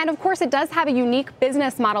 And of course, it does have a unique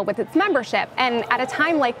business model with its membership. And at a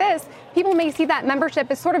time like this, people may see that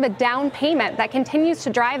membership as sort of a down payment that continues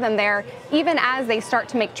to drive them there, even as they start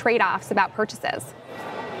to make trade-offs about purchases.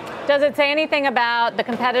 Does it say anything about the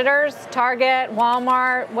competitors, Target,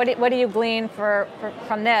 Walmart? What do you glean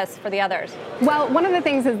from this for the others? Well, one of the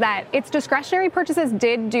things is that its discretionary purchases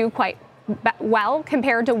did do quite well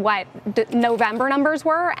compared to what November numbers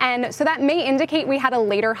were. And so that may indicate we had a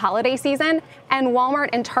later holiday season, and Walmart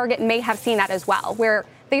and Target may have seen that as well, where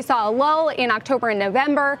they saw a lull in October and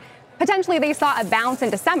November. Potentially they saw a bounce in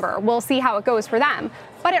December. We'll see how it goes for them.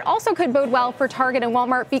 But it also could bode well for Target and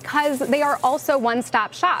Walmart because they are also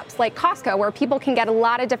one-stop shops like Costco, where people can get a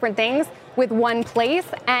lot of different things with one place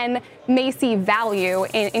and may see value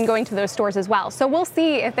in going to those stores as well. So we'll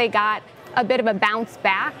see if they got a bit of a bounce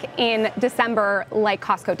back in December like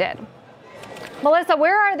Costco did. Melissa,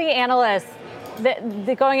 where are the analysts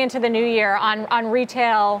going into the new year on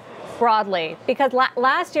retail broadly? Because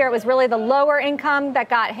last year it was really the lower income that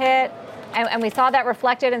got hit, and we saw that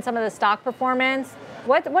reflected in some of the stock performance.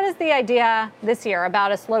 What is the idea this year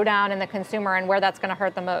about a slowdown in the consumer and where that's going to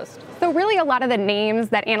hurt the most? So really a lot of the names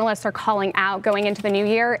that analysts are calling out going into the new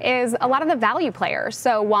year is a lot of the value players.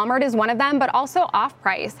 So Walmart is one of them, but also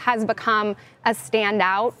off-price has become a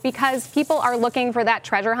standout because people are looking for that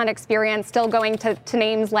treasure hunt experience, still going to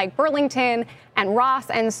names like Burlington and Ross.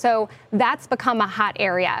 And so that's become a hot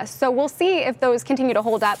area. So we'll see if those continue to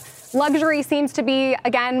hold up. Luxury seems to be,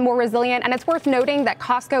 again, more resilient. And it's worth noting that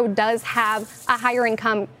Costco does have a higher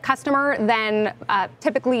income customer than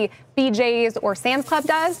typically BJ's or Sam's Club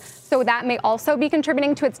does. So that may also be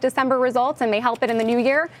contributing to its December results and may help it in the new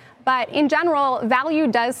year. But in general, value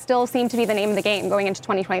does still seem to be the name of the game going into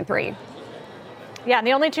 2023. Yeah, and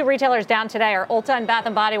the only two retailers down today are Ulta and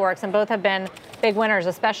Bath & Body Works, and both have been big winners,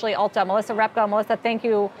 especially Ulta. Melissa Repko. Melissa, thank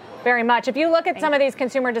you very much. If you look at some of these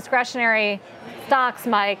consumer discretionary stocks,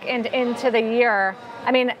 Mike, into the year,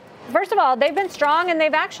 I mean, first of all, they've been strong, and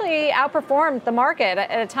they've actually outperformed the market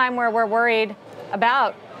at a time where we're worried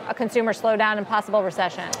about a consumer slowdown and possible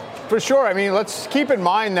recession? For sure. I mean, let's keep in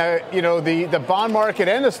mind that, the bond market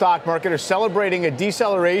and the stock market are celebrating a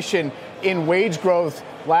deceleration in wage growth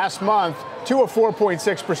last month to a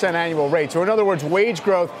 4.6% annual rate. So in other words, wage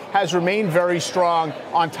growth has remained very strong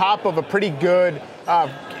on top of a pretty good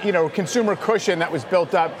consumer cushion that was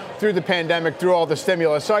built up through the pandemic, through all the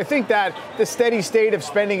stimulus. So I think that the steady state of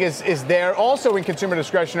spending is there. Also in consumer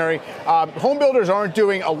discretionary, home builders aren't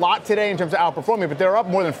doing a lot today in terms of outperforming, but they're up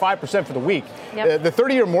more than 5% for the week. Yep. The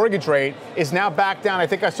 30-year mortgage rate is now back down. I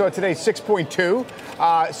think I saw it today,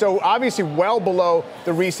 6.2. So obviously well below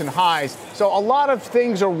the recent highs. So a lot of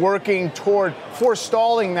things are working toward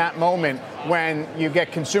forestalling that moment when you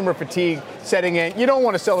get consumer fatigue setting in. You don't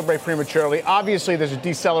want to celebrate prematurely. Obviously, there's a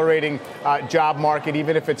decelerating job market,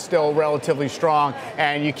 even if it's still relatively strong,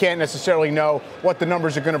 and you can't necessarily know what the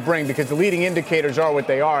numbers are going to bring because the leading indicators are what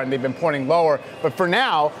they are, and they've been pointing lower. But for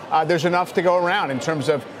now, there's enough to go around in terms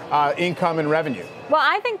of income and revenue. Well,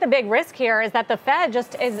 I think the big risk here is that the Fed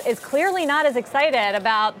just is clearly not as excited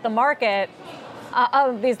about the market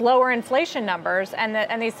of these lower inflation numbers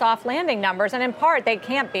and these soft landing numbers. And in part, they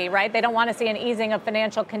can't be, right? They don't want to see an easing of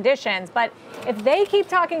financial conditions. But if they keep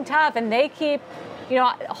talking tough and they keep,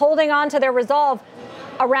 holding on to their resolve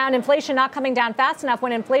around inflation not coming down fast enough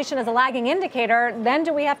when inflation is a lagging indicator, then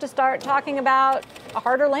do we have to start talking about a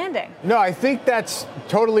harder landing? No, I think that's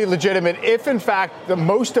totally legitimate. If, in fact,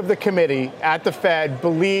 most of the committee at the Fed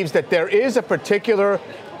believes that there is a particular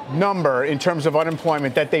number in terms of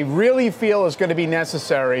unemployment that they really feel is going to be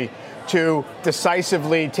necessary to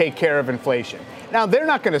decisively take care of inflation. Now, they're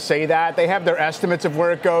not going to say that. They have their estimates of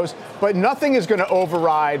where it goes, but nothing is going to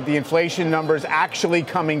override the inflation numbers actually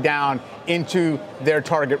coming down into their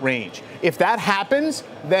target range. If that happens,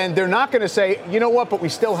 then they're not going to say, you know what, but we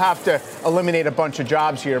still have to eliminate a bunch of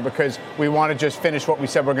jobs here because we want to just finish what we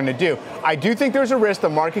said we're going to do. I do think there's a risk the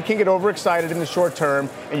market can get overexcited in the short term,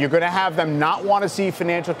 and you're going to have them not want to see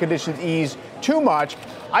financial conditions ease too much.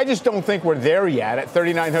 I just don't think we're there yet at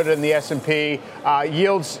 3,900 in the S&P.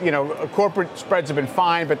 Yields, corporate spreads have been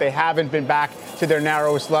fine, but they haven't been back to their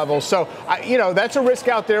narrowest level. So, that's a risk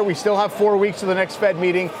out there. We still have 4 weeks to the next Fed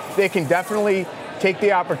meeting. They can definitely take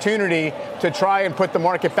the opportunity to try and put the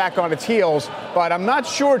market back on its heels. But I'm not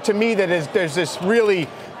sure, to me, that there's this really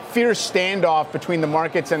fierce standoff between the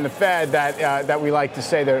markets and the Fed that we like to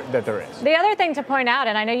say that there is. The other thing to point out,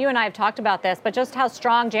 and I know you and I have talked about this, but just how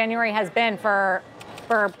strong January has been for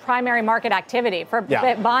primary market activity, for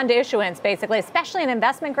bond issuance, basically, especially in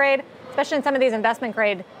investment grade, especially in some of these investment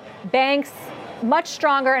grade banks, much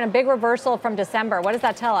stronger and a big reversal from December. What does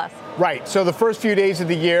that tell us? Right. So the first few days of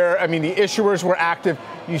the year, the issuers were active.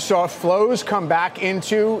 You saw flows come back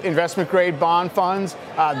into investment grade bond funds.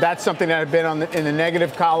 That's something that had been in the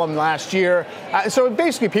negative column last year. So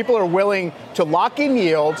basically, people are willing to lock in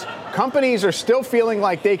yields. Companies are still feeling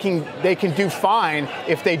like they can do fine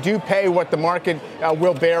if they do pay what the market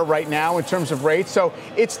will bear right now in terms of rates. So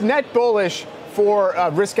it's net bullish for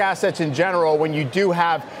risk assets in general when you do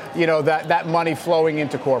have that money flowing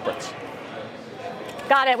into corporates.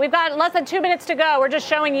 Got it. We've got less than 2 minutes to go. We're just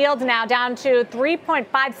showing yields now down to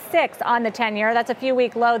 3.56 on the 10-year. That's a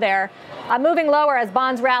few-week low there. Moving lower as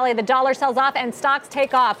bonds rally, the dollar sells off, and stocks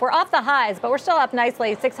take off. We're off the highs, but we're still up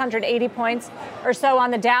nicely, 680 points or so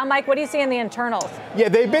on the Dow. Mike, what do you see in the internals? Yeah,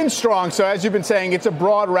 they've been strong. So as you've been saying, it's a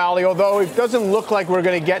broad rally, although it doesn't look like we're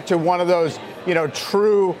going to get to one of those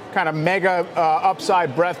true kind of mega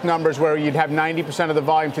upside breadth numbers where you'd have 90% of the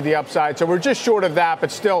volume to the upside. So we're just short of that,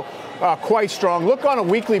 but still quite strong. Look on a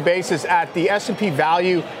weekly basis at the S&P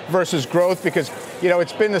value versus growth because,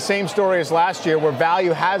 it's been the same story as last year where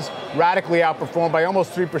value has radically outperformed by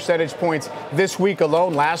almost 3 percentage points this week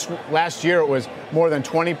alone. Last year, it was more than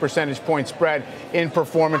 20 percentage point spread in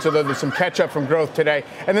performance, although there's some catch up from growth today.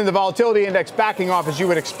 And then the volatility index backing off as you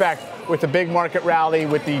would expect with the big market rally,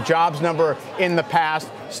 with the jobs number in the past,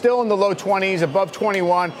 still in the low 20s, above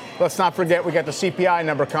 21. Let's not forget we got the CPI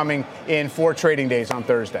number coming in 4 trading days on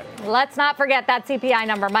Thursday. Let's not forget that CPI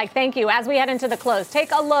number. Mike, thank you. As we head into the close,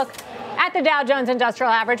 take a look at the Dow Jones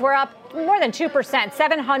Industrial Average. We're up more than 2%,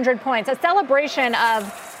 700 points, a celebration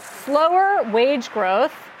of slower wage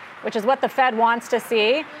growth, which is what the Fed wants to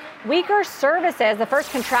see. Weaker services, the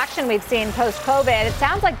first contraction we've seen post-COVID. It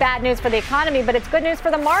sounds like bad news for the economy, but it's good news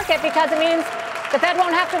for the market because it means the Fed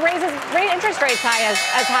won't have to raise interest rates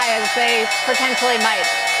as high as they potentially might.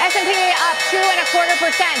 S&P up 2.25%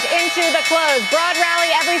 into the close. Broad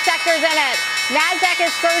rally, every sector's in it. NASDAQ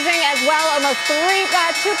is surging as well, almost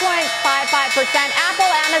 2.55%.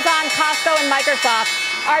 Apple, Amazon, Costco, and Microsoft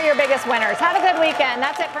are your biggest winners. Have a good weekend.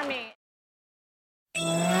 That's it from me.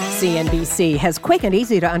 CNBC has quick and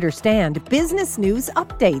easy to understand business news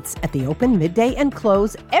updates at the open, midday, and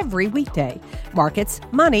close every weekday. Markets,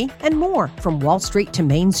 money, and more from Wall Street to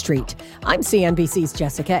Main Street. I'm CNBC's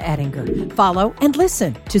Jessica Ettinger. Follow and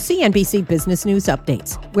listen to CNBC Business News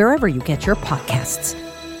Updates wherever you get your podcasts.